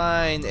can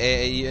find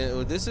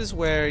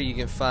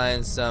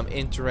some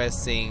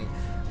interesting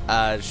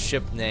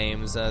ship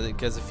names,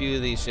 because a few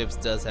of these ships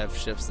does have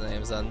ships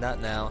names. Not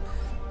now.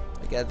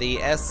 We got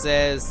the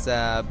SS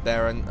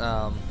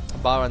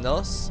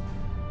Baranos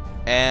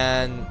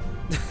and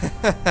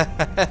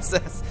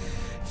SS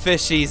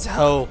Fishy's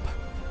Hope.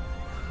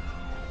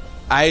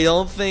 I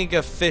don't think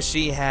a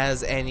Fishy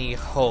has any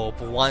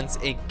hope once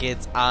it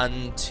gets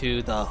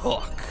onto the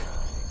hook.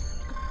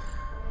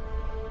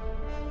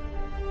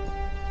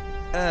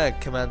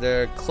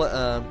 Commander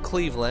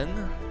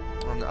Cleveland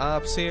on the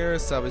ops here,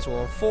 Starbase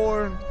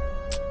 114.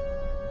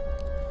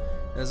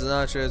 As an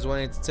archer is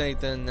waiting to take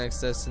the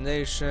next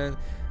destination.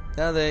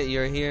 Now that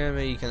you're here,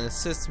 maybe you can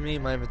assist me.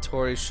 My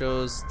inventory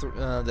shows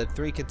that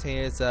 3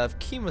 containers of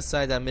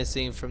chemosite are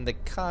missing from the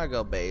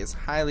cargo base.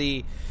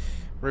 Highly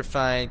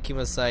refined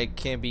chemosite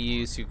can be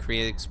used to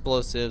create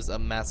explosives of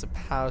massive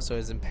power, so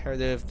it's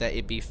imperative that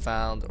it be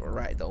found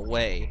right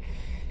away.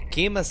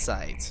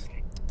 Chemosite.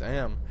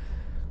 Damn.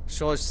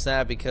 Short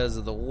staffed because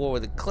of the war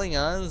with the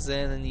Klingons,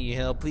 and I need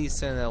help. Please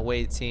send an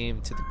away team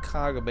to the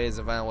cargo base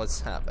and find out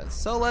what's happened.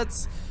 So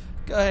let's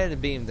go ahead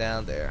and beam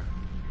down there.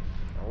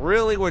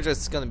 Really, we're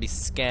just going to be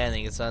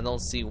scanning, so I don't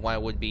see why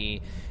we'd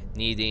be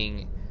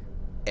needing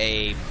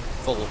a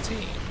full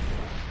team.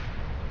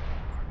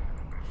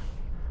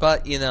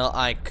 But, you know,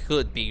 I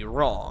could be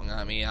wrong.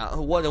 I mean,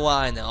 what do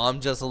I know?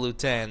 I'm just a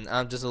lieutenant.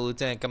 I'm just a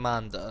lieutenant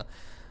commander.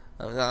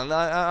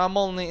 I'm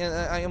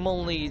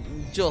only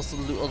just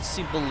a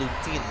simple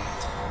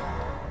lieutenant.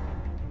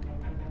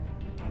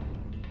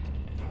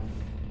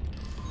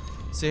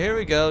 So here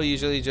we go.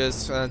 Usually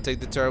just take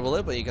the turbo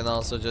lift, but you can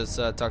also just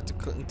talk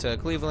to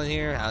Cleveland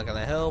here. How can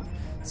I help?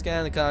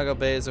 Scan the cargo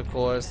base, of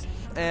course.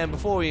 And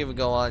before we even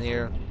go on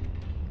here,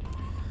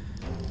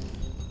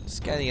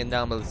 scanning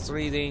anomalous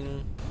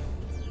reading.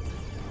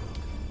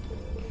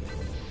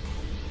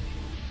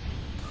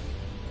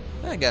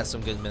 I got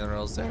some good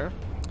minerals there.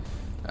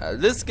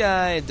 This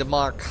guy,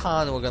 Damar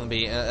Khan, we're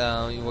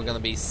gonna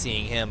be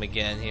seeing him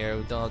again here.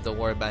 We don't have to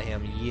worry about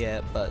him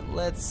yet, but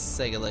let's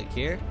take a look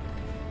here.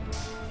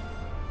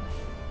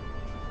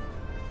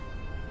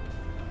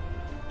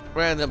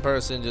 Random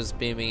person just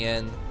beaming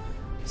in.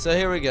 So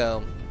here we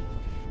go.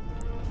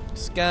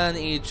 Scan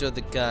each of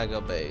the cargo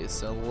bays.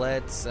 So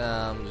let's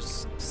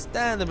just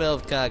stand in the middle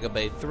of cargo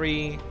bay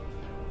 3.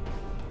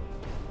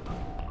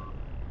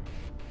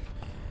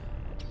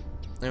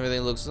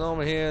 Everything looks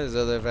normal here. There's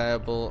other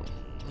variable.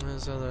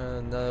 There's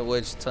another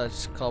witch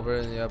touch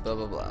culprit. Yeah, blah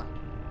blah blah.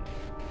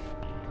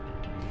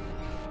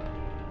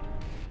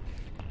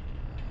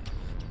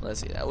 Let's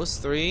see. That was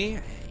 3.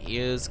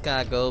 Use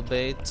cargo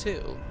bay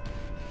 2.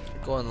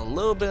 Going a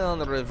little bit on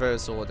the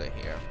reverse order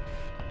here.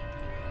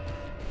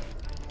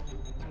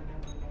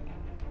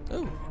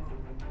 Oh.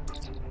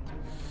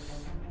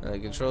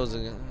 Controls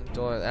the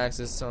door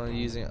access on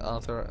using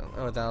without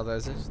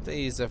authorization.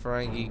 They use the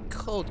Ferengi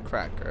code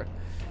cracker.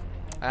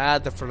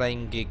 The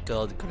Ferengi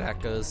code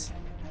crackers.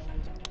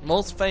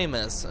 Most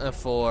famous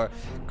for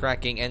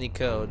cracking any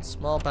code.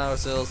 Small power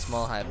cells,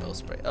 small hypo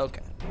spray.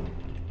 Okay.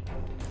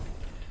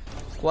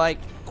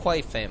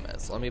 Quite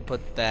famous. Let me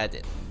put that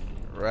in.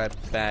 Right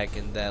back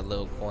in that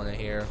little corner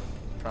here.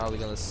 Probably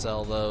gonna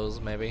sell those,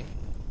 maybe.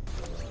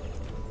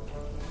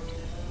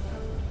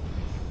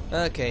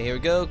 Okay, here we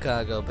go.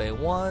 Cargo bay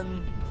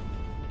 1.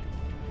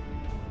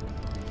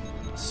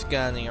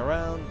 Scanning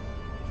around.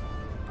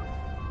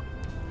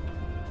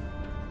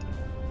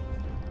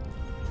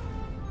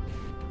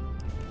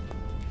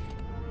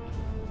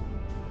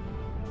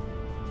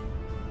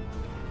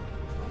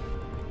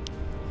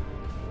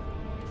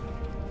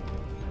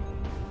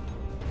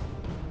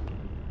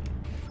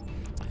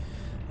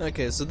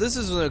 Okay, so this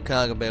is the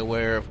cargo bay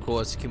where, of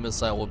course,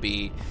 Cumulsite will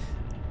be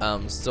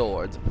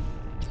stored.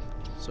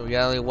 So we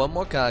got only one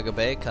more cargo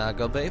bay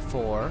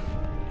 4.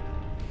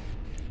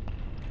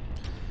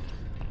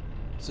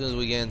 As soon as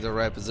we get into the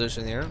right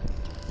position here,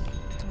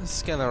 let's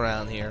scan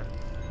around here.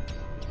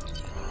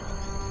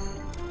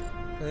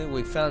 Okay,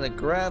 we found a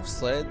grab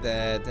sled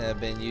that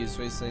had been used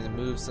recently to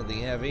move something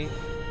heavy.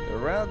 The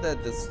route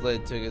that the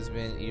sled took has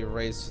been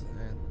erased.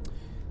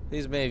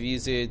 These may have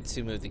used it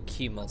to move the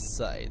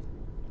Cumulsite.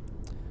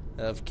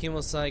 Of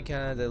Cumulsite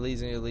kind that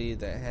leads in your lead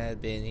that had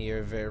been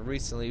here very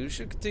recently. We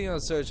should continue our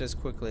search as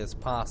quickly as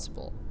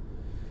possible.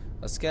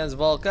 Scans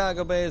of all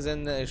cargo bays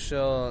and they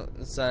show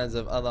signs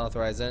of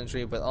unauthorized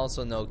entry, but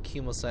also no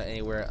Cumulsite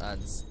anywhere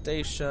on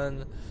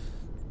station.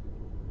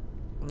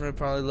 We're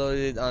probably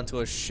loaded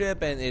onto a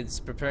ship and it's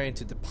preparing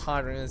to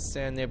depart and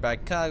stand nearby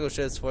cargo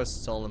ships for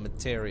stolen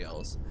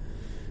materials.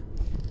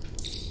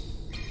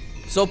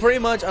 So pretty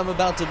much I'm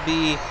about to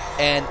be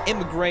an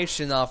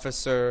immigration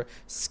officer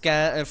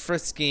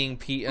frisking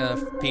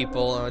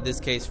people, or in this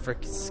case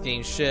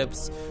frisking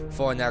ships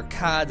for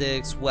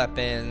narcotics,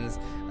 weapons,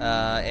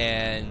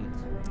 and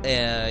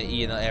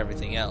you know,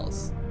 everything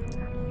else.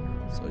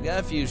 So we got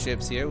a few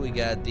ships here. We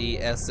got the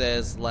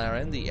SS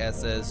Laren, the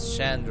SS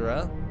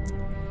Chandra,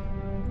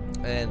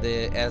 and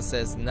the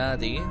SS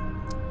Nadi,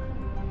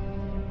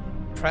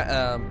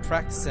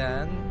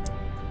 Praxan,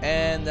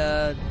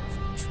 and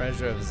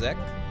Treasure of Zek.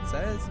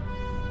 Says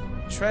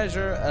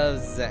Treasure of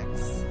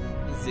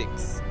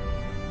Zix.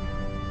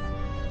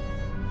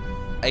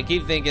 I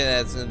keep thinking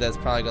that's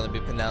probably going to be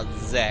pronounced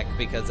Zek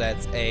because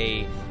that's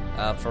a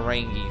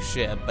Ferengi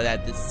ship, but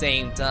at the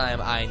same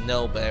time I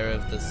know better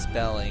of the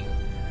spelling.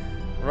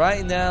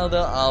 Right now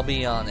though, I'll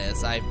be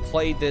honest, I've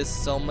played this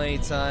so many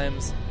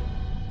times.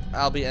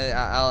 I'll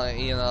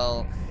you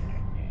know,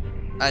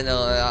 I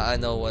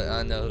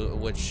know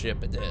which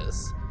ship it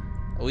is.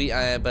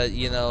 But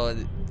you know,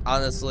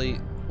 honestly,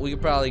 we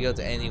could probably go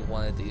to any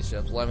one of these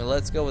ships. Well, I mean,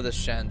 let's go with the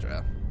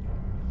Chandra.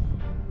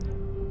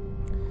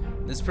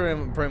 This is pretty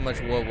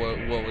much what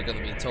we're going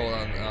to be told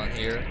on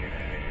here.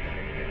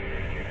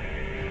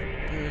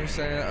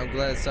 I'm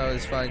glad Star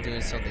is finally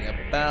doing something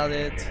about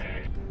it.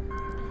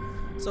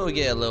 So we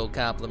get a little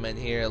compliment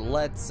here.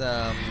 Let's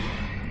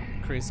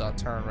increase our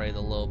turn rate a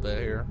little bit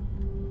here.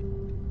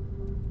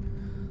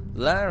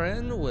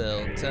 Laren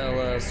will tell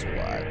us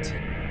what.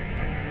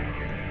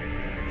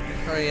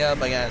 Hurry up,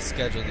 I got a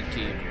schedule to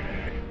keep.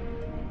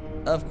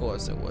 Of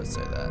course it would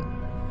say that.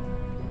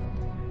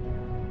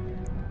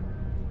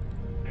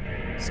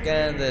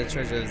 Scan the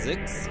Treasure of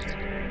Zix.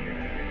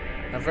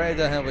 I'm afraid I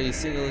don't have what you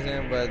single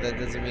him, but that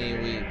doesn't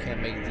mean we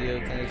can't make a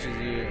deal. Can I choose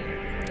you?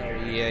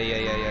 Oh,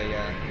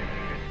 yeah.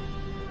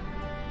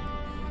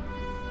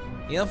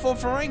 You know, for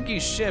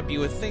Ferengi's ship, you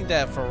would think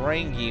that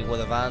Ferengi would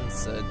have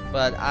answered,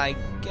 but I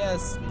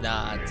guess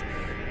not.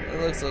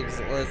 Let's look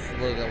at what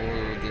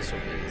this will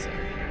be. So,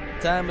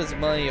 time is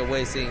money, you're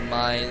wasting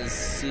mine.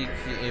 Seek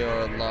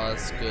your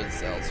lost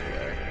goods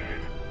elsewhere.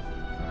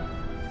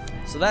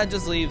 So that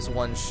just leaves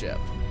one ship.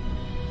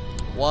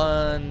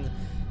 One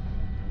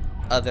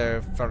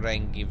other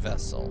Ferengi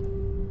vessel.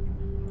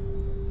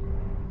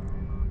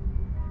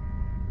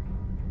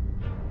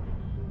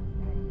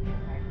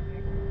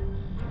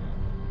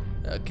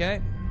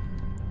 Okay.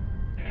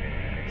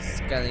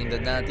 Scanning the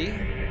Nadi.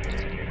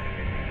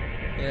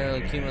 Yeah,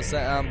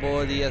 Kimo-san on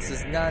board the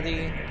SS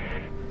Nadi.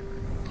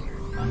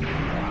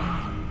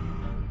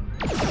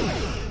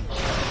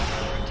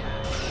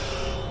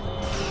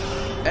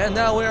 And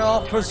now we're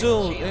off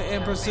pursuit,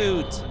 in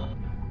pursuit.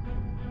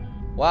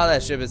 Wow,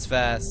 that ship is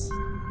fast.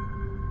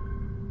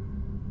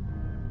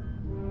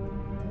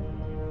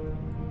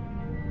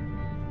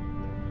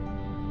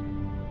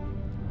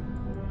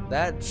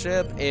 That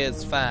ship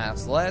is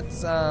fast. Let's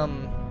see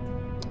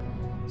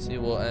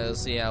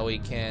how we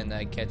can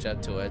catch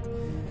up to it.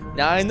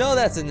 Now I know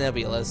that's a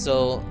nebula,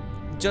 so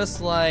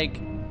just like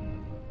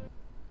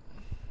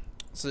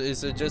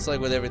just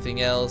like with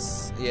everything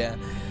else, yeah.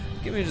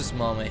 Give me just a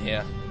moment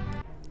here.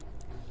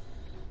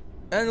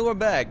 And we're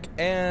back,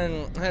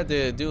 and I had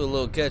to do a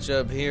little catch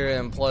up here,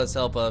 and plus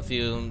help a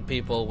few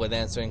people with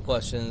answering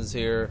questions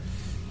here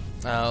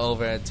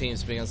over at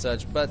TeamSpeak and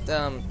such. But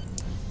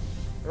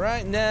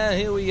right now,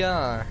 here we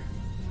are.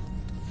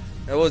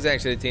 It was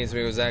actually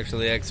TeamSpeak, it was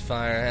actually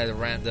Xfire. I had a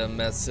random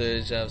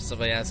message of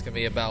somebody asking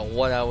me about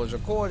what I was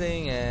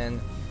recording,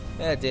 and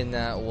I did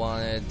not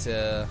want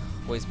to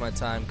waste my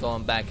time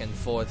going back and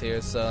forth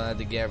here, so I had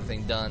to get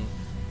everything done.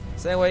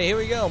 So anyway, here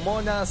we go,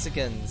 more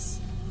Nausicaans.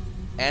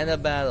 And a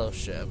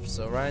battleship.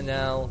 So right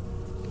now,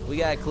 we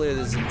gotta clear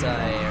this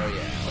entire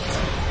area out.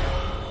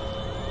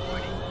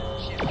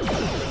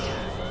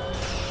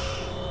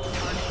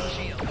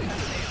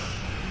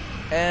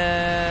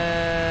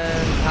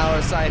 And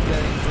power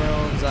siphon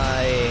drones,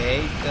 I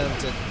hate them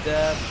to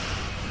death.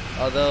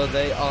 Although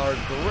they are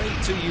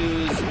great to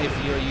use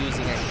if you're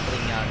using a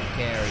Klingon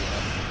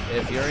carrier.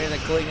 If you're in a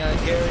Klingon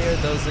carrier,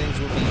 those things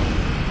will be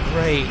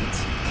great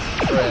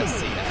for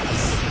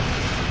SCS.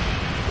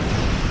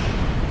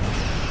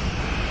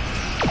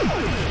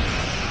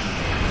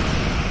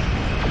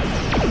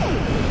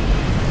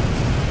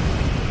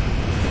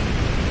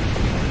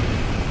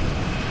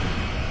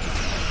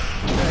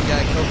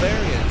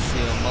 Covariant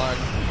shield Mark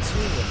 2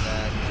 with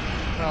that.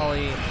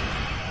 Probably,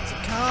 it's a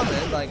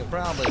common, but I could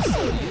probably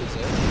still use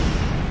it.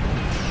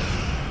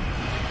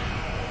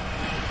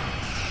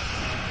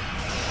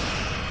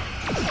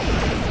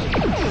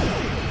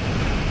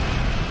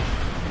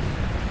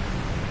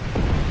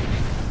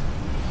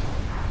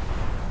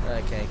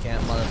 Okay,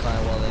 can't modify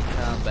while in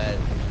combat.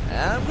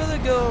 I'm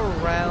gonna go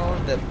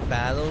around the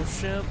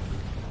battleship.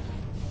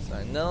 So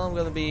I know I'm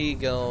gonna be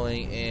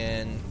going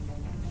in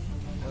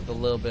with a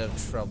little bit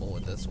of trouble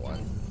with this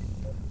one.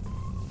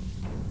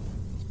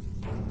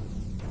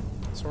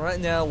 So right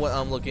now what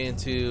I'm looking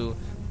into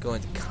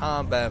going to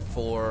combat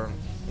for,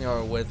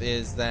 or with,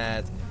 is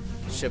that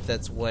ship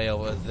that's way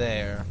over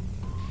there.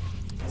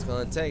 It's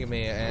gonna take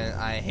me, and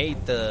I hate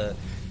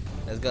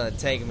it's gonna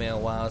take me a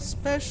while,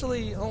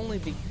 especially only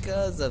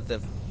because of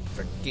the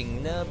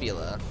freaking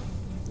nebula.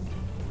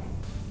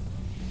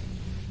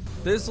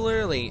 There's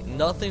literally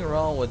nothing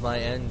wrong with my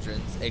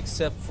engines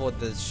except for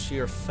the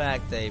sheer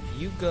fact that if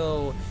you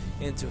go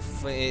into,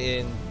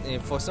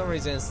 for some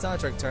reason in Star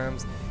Trek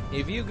terms,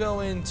 if you go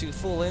into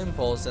full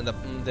impulse and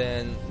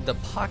then the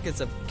pockets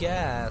of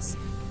gas,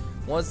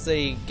 once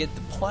they get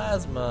the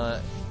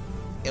plasma,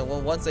 and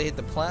once they hit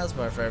the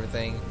plasma for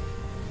everything,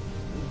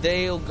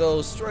 they'll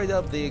go straight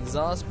up the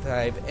exhaust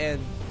pipe and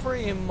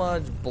pretty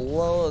much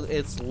blow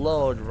its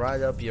load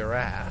right up your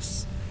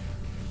ass.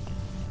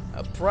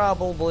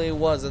 Probably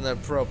wasn't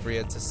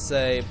appropriate to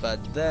say,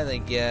 but then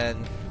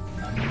again,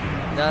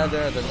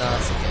 neither are the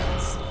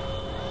Nausicaans.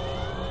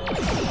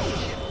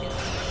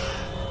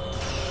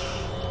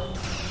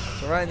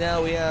 So right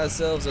now we have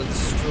ourselves a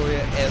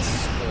destroyer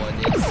escort.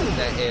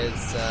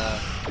 It's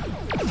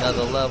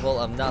another level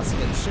of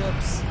Nausicaan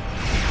ships,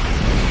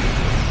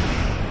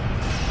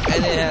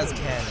 and it has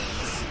cannons.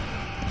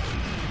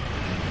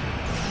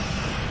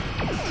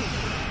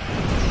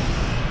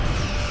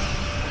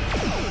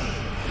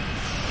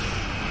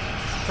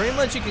 Pretty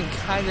much you can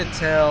kind of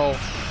tell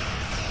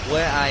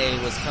where I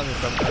was coming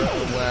from,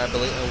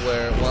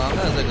 well, I'm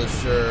not exactly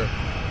sure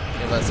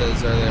if I said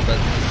this earlier, but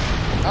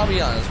I'll be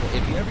honest,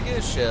 if you ever get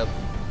a ship,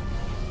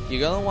 you're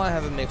going to want to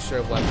have a mixture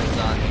of weapons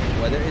on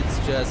here, whether it's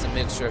just a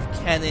mixture of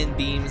cannon,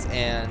 beams,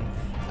 and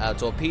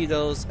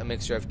torpedoes, a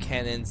mixture of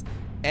cannons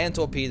and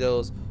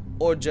torpedoes,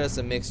 or just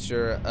a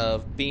mixture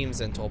of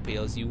beams and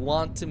torpedoes. You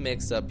want to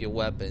mix up your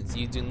weapons.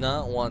 You do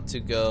not want to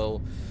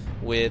go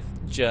with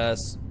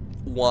just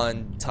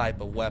one type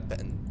of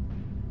weapon.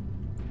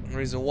 The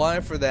reason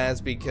why for that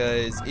is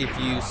because if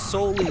you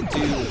solely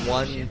do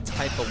one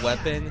type of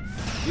weapon,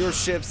 your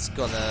ship's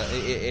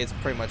it's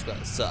pretty much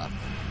gonna suck.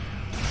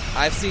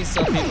 I've seen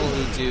some people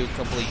who do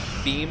complete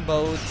beam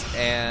boats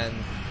and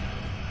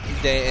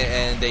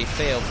they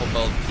fail for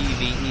both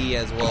PvE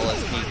as well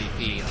as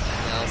PvP.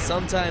 Now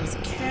sometimes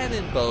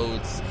cannon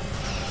boats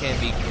can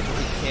be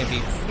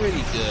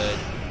pretty good,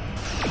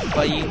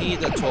 but you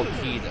need a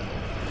torpedo.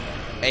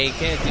 And you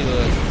can't do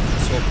a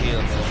torpedo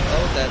mode.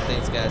 Oh, that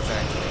thing's got a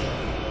tractor beam.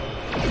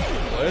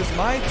 Where's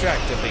my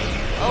tractor beam?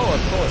 Oh,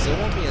 of course, it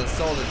won't be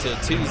installed until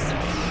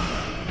Tuesday.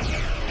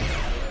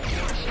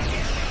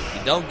 If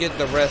you don't get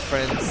the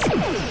reference,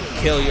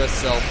 kill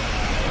yourself.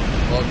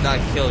 Well, not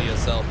kill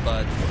yourself,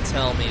 but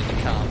tell me in the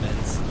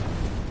comments.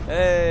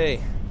 Hey!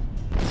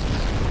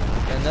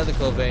 Got another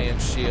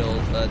Covariant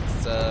shield, but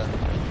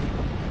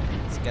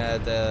it's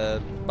got a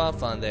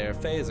buff on there,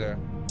 phaser.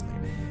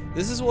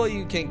 This is what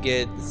you can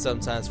get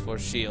sometimes for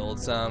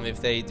shields. If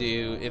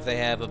they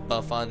have a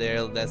buff on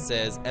there that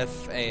says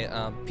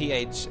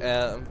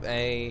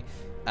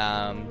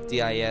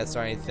DIS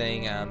or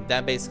anything,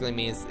 that basically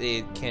means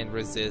it can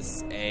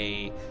resist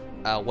a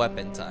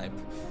weapon type.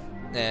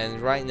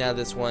 And right now,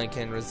 this one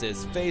can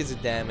resist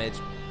phaser damage,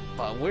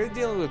 but we're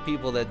dealing with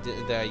people that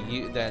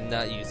are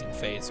not using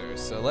phasers.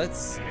 So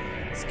let's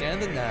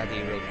scan the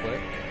Nadi real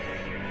quick.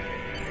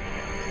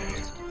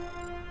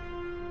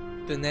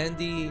 The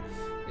Nandi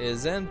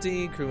is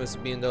empty. Crew must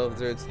have beamed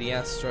over to the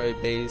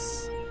asteroid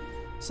base.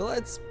 So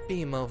let's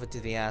beam over to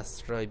the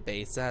asteroid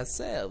base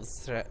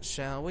ourselves,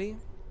 shall we?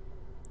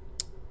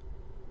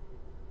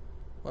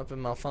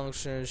 Weapon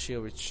malfunction,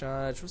 shield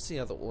recharge. What's the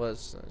other one?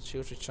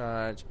 Shield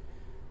recharge.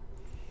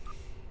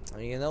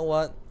 You know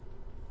what?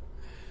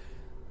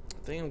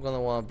 I think I'm gonna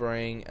want to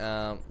bring.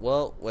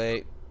 Well,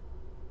 wait.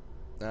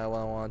 Not what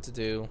I want to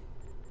do.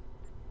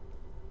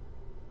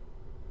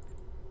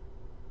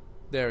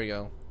 There we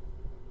go.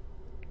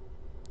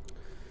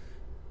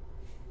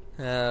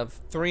 Have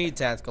 3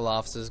 tactical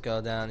officers go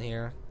down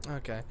here.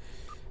 Okay.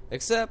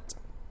 Except,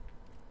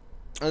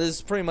 this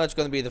is pretty much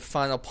going to be the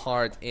final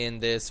part in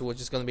this, which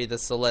is going to be the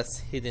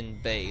Celeste hidden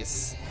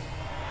base.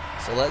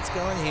 So let's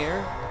go in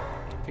here.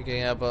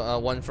 Picking up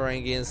one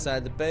Ferengi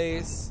inside the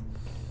base.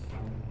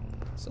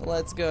 So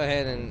let's go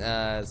ahead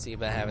and see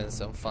about having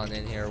some fun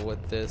in here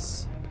with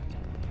this.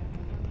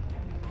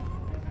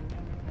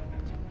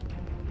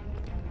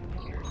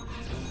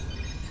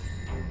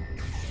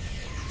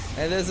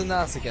 And there's a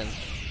Nausicaan.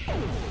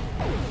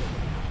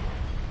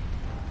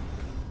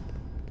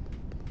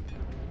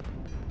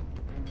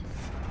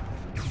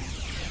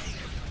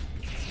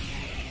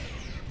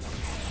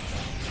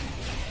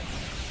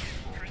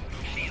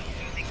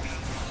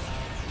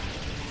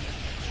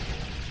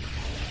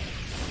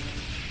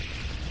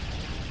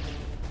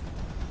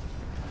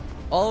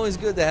 Always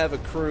good to have a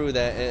crew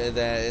that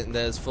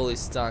is fully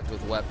stocked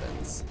with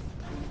weapons.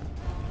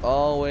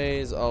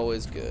 Always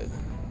good.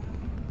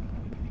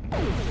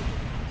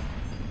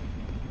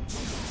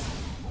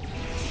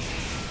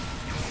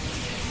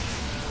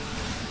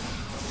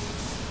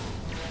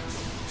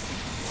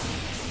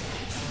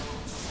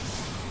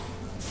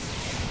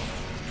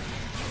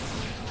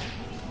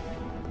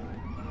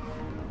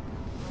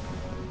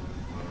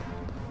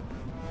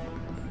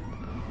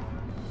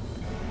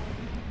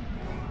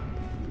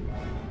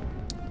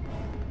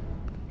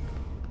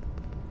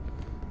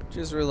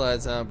 Just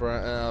realized I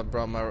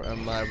brought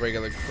my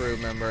regular crew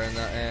member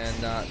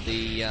and not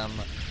the and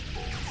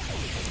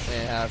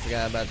I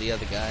forgot about the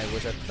other guy,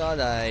 which I thought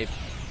I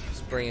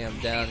was bringing him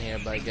down here,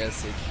 but I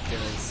guess it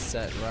didn't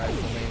set right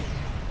for me.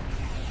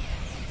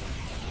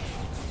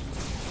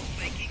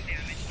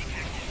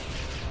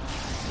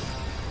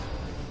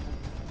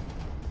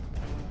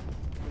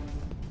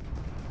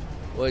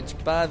 Which,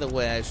 by the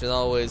way, I should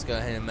always go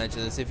ahead and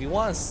mention this. If you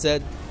want to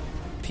set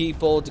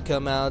people to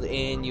come out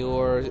in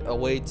your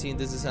away team,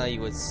 this is how you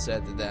would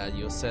set that.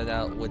 You'll set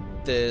out with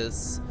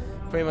this.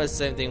 Pretty much the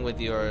same thing with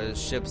your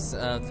ships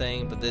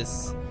thing, but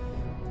this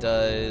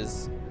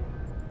does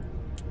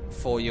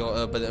for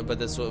your but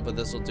this will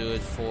do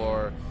it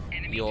for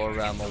your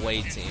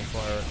away team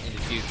for in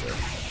the future.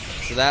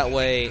 So that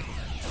way, heal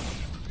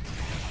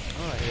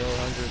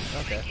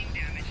 100. Okay.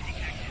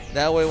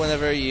 That way,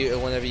 whenever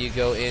you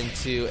go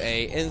into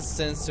a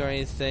instance or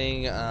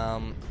anything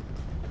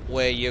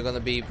where you're gonna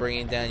be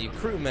bringing down your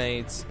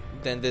crewmates,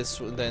 then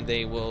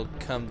they will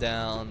come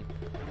down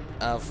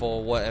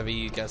for whatever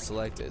you got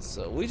selected.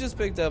 So we just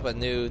picked up a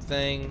new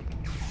thing,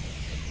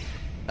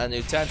 a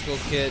new tactical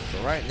kit,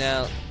 but right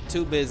now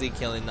too busy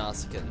killing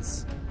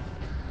Nausicaans.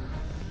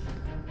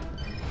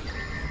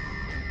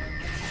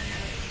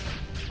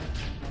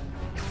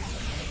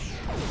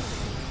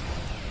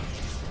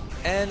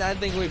 And I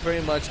think we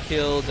pretty much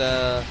killed,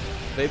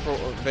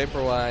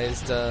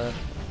 vaporized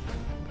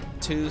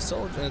two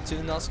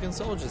Nausicaan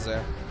soldiers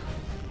there.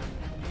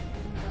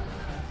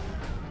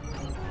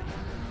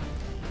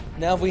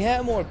 Now, if we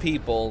had more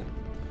people,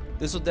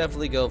 this will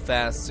definitely go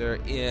faster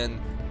in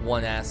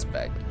one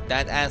aspect.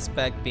 That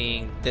aspect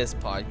being this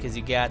part, because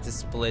you got to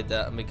split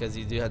up, because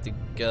you do have to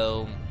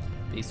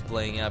be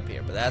splitting up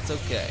here, but that's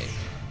okay.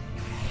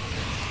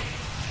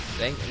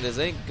 This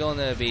ain't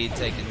gonna be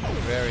taking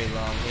very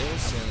long here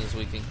as soon as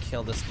we can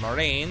kill this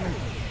Marine.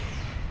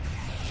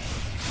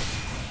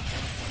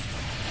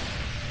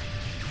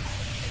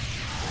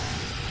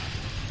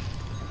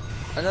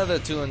 Another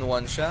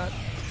 2-in-1 shot.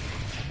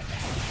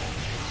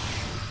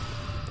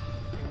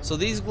 So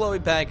these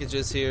glowy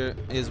packages here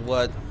is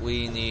what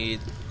we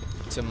need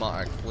to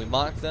mark. We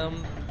mark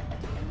them,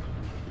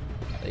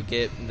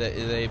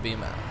 they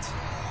beam out.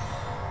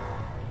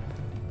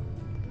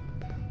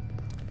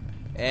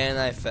 And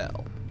I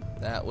fell.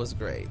 That was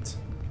great.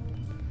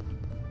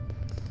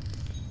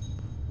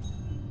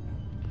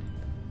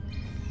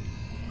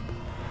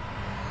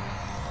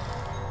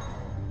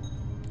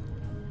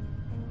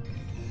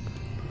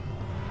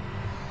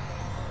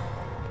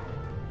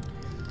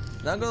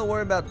 Not gonna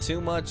worry about too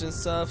much and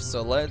stuff,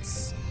 so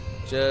let's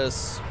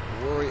just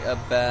worry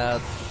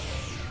about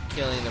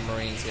killing the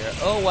Marines here.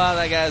 Oh wow,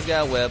 that guy's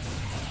got a whip.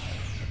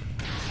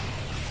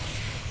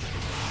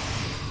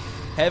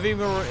 Heavy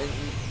Marine.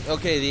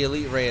 Okay, the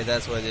Elite Raider,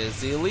 that's what it is.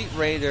 The Elite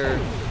Raider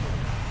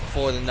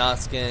for the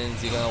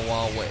Noskins, you're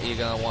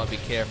gonna want to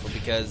be careful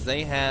because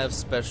they have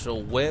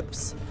special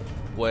whips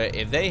where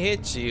if they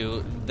hit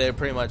you, they're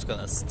pretty much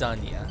gonna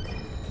stun you,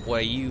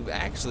 where you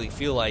actually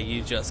feel like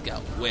you just got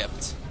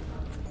whipped.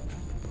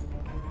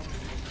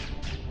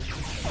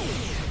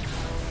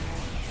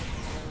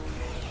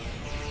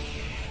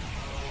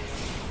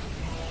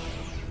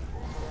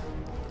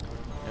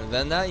 If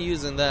they're not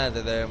using that,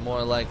 they're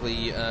more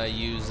likely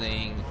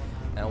using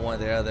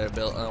one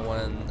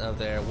of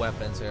their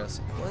weapons here.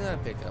 So what did I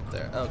pick up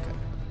there? Okay.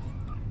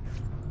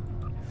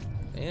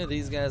 Yeah,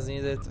 these guys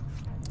need it.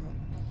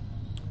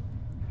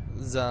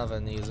 Zava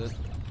needs it.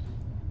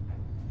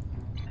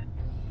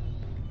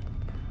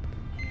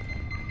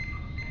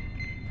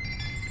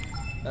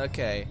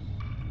 Okay.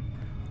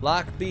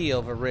 Lock B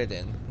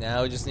overridden.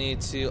 Now we just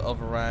need to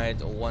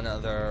override one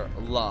other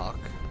lock.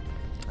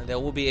 And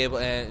then we'll be able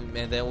and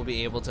then we'll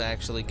be able to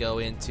actually go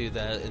into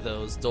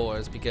those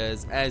doors,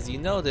 because as you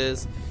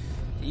notice,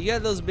 you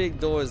got those big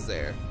doors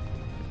there.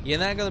 You're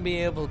not gonna be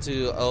able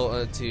to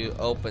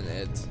open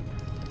it.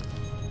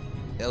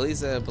 At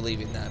least I believe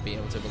you'd not be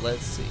able to, but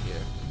let's see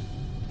here.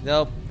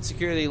 Nope,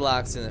 security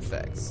locks in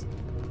effect.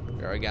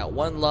 We already got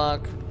one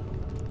lock.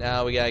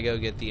 Now we gotta go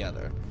get the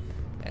other.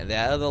 And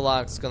that other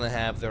lock's gonna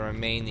have the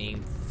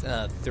remaining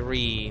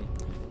 3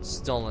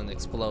 stolen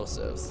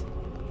explosives.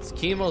 It's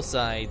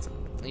Chemosite,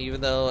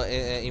 even though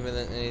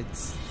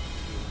it's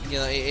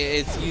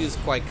it's used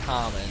quite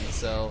common,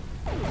 so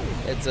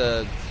it's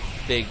a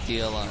big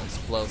deal on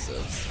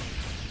explosives.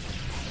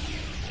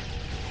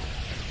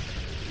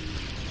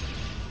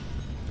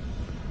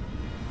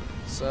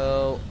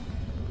 So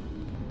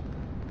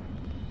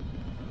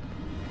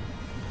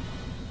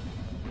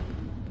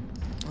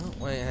oh,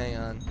 wait, hang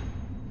on.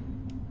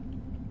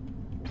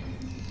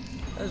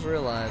 I just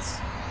realized.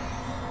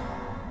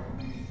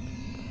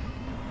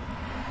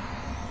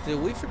 Did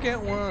we forget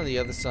one on the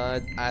other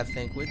side? I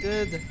think we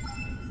did.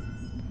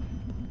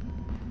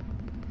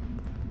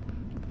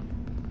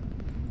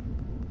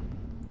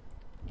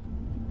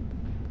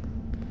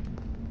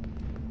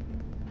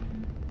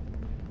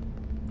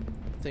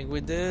 I think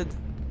we did.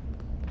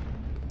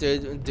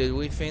 Did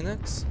we,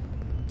 Phoenix?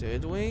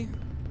 Did we?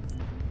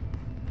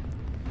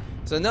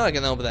 So now I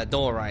can open that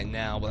door right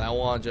now, but I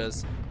want to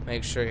just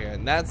make sure here.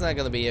 And that's not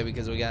gonna be it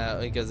because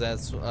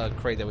that's a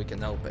crate that we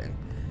can open.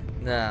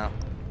 Now.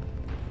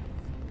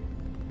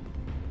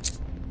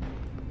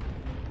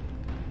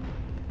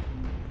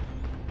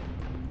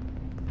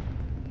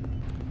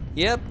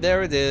 Yep,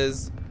 there it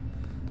is.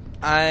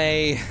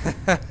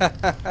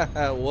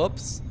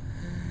 Whoops.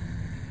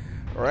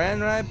 Ran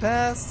right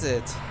past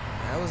it.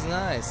 That was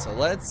nice. So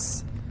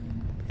let's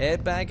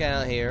head back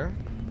out here.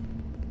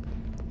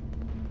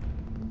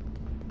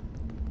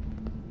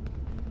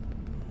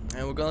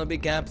 And we're gonna be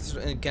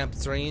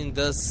capturing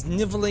the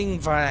Sniveling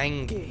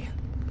Varangi.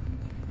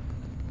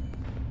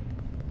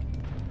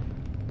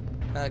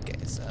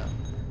 Okay, so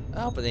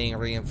opening a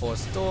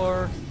reinforced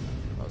door.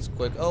 Let's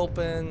quick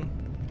open.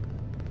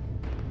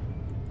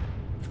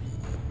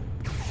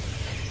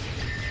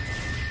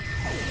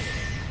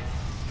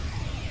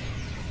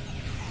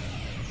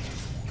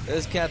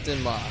 There's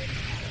Captain Mach.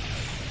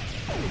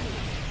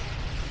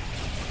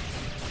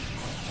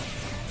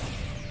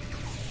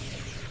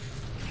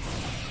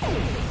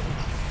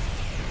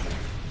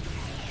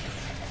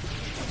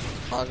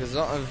 Mach is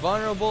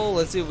vulnerable.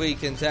 Let's see if we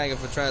can tag him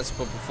for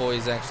transport before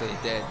he's actually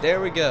dead. There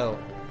we go.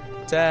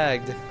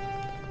 Tagged.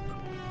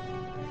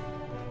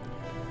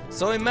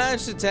 So he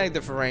managed to tag the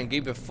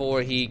Ferengi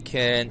before he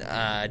can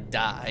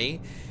die,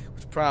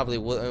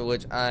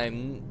 which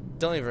I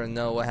don't even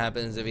know what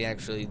happens if he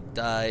actually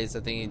dies. I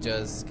think he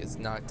just gets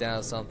knocked out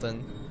or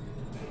something.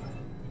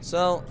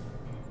 So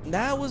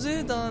that was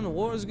it on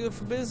War is Good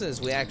for Business.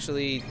 We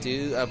actually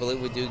do, I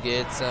believe we do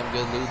get some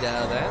good loot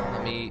out of that.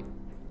 Let me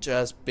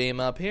just beam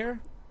up here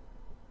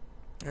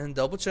and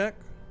double check.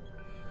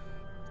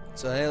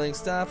 So hailing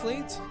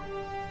Starfleet.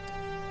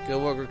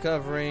 Good work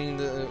recovering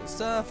the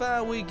stuff.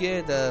 We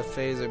get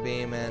phaser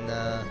beam and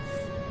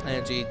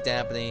energy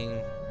dampening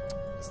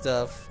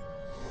stuff.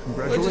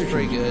 Congratulations, which is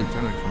pretty good.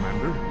 Lieutenant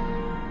Commander.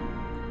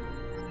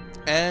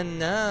 And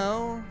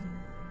now,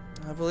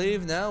 I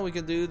believe now we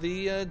can do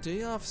the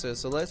duty officer.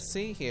 So let's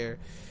see here.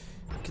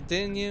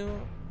 Continue.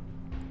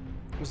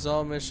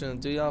 Resolve mission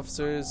of duty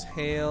officers.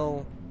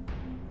 Hail.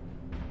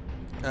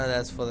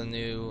 That's for the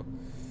new.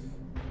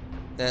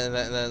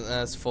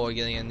 That's for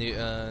getting a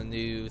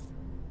new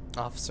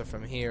officer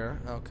from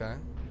here. Okay.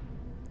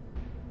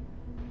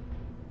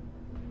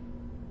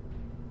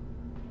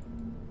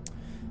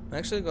 I'm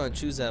actually going to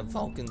choose that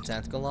Vulcan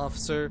Tactical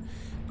Officer,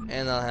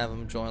 and I'll have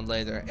him join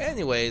later.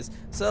 Anyways,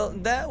 so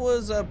that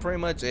was pretty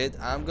much it.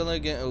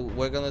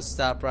 We're gonna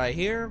stop right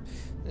here.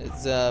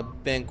 It's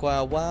been quite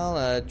a while.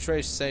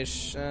 Trish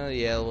says,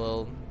 yeah,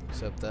 we'll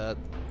accept that.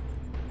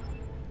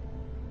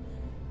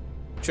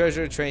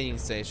 Treasure Trading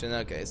Station.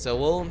 Okay, so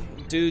we'll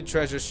do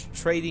Treasure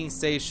Trading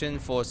Station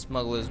for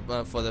Smugglers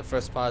for the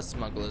first part,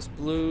 Smugglers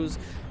Blues.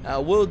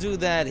 We'll do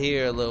that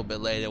here a little bit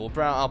later.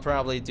 I'll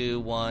probably do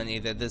one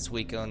either this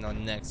weekend or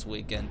next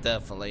weekend,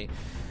 definitely.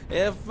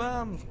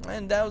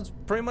 And that was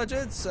pretty much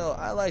it. So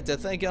I'd like to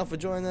thank y'all for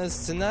joining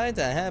us tonight.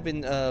 A happy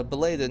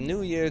belated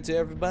New Year to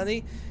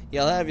everybody.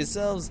 Y'all have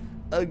yourselves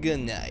a good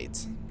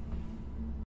night.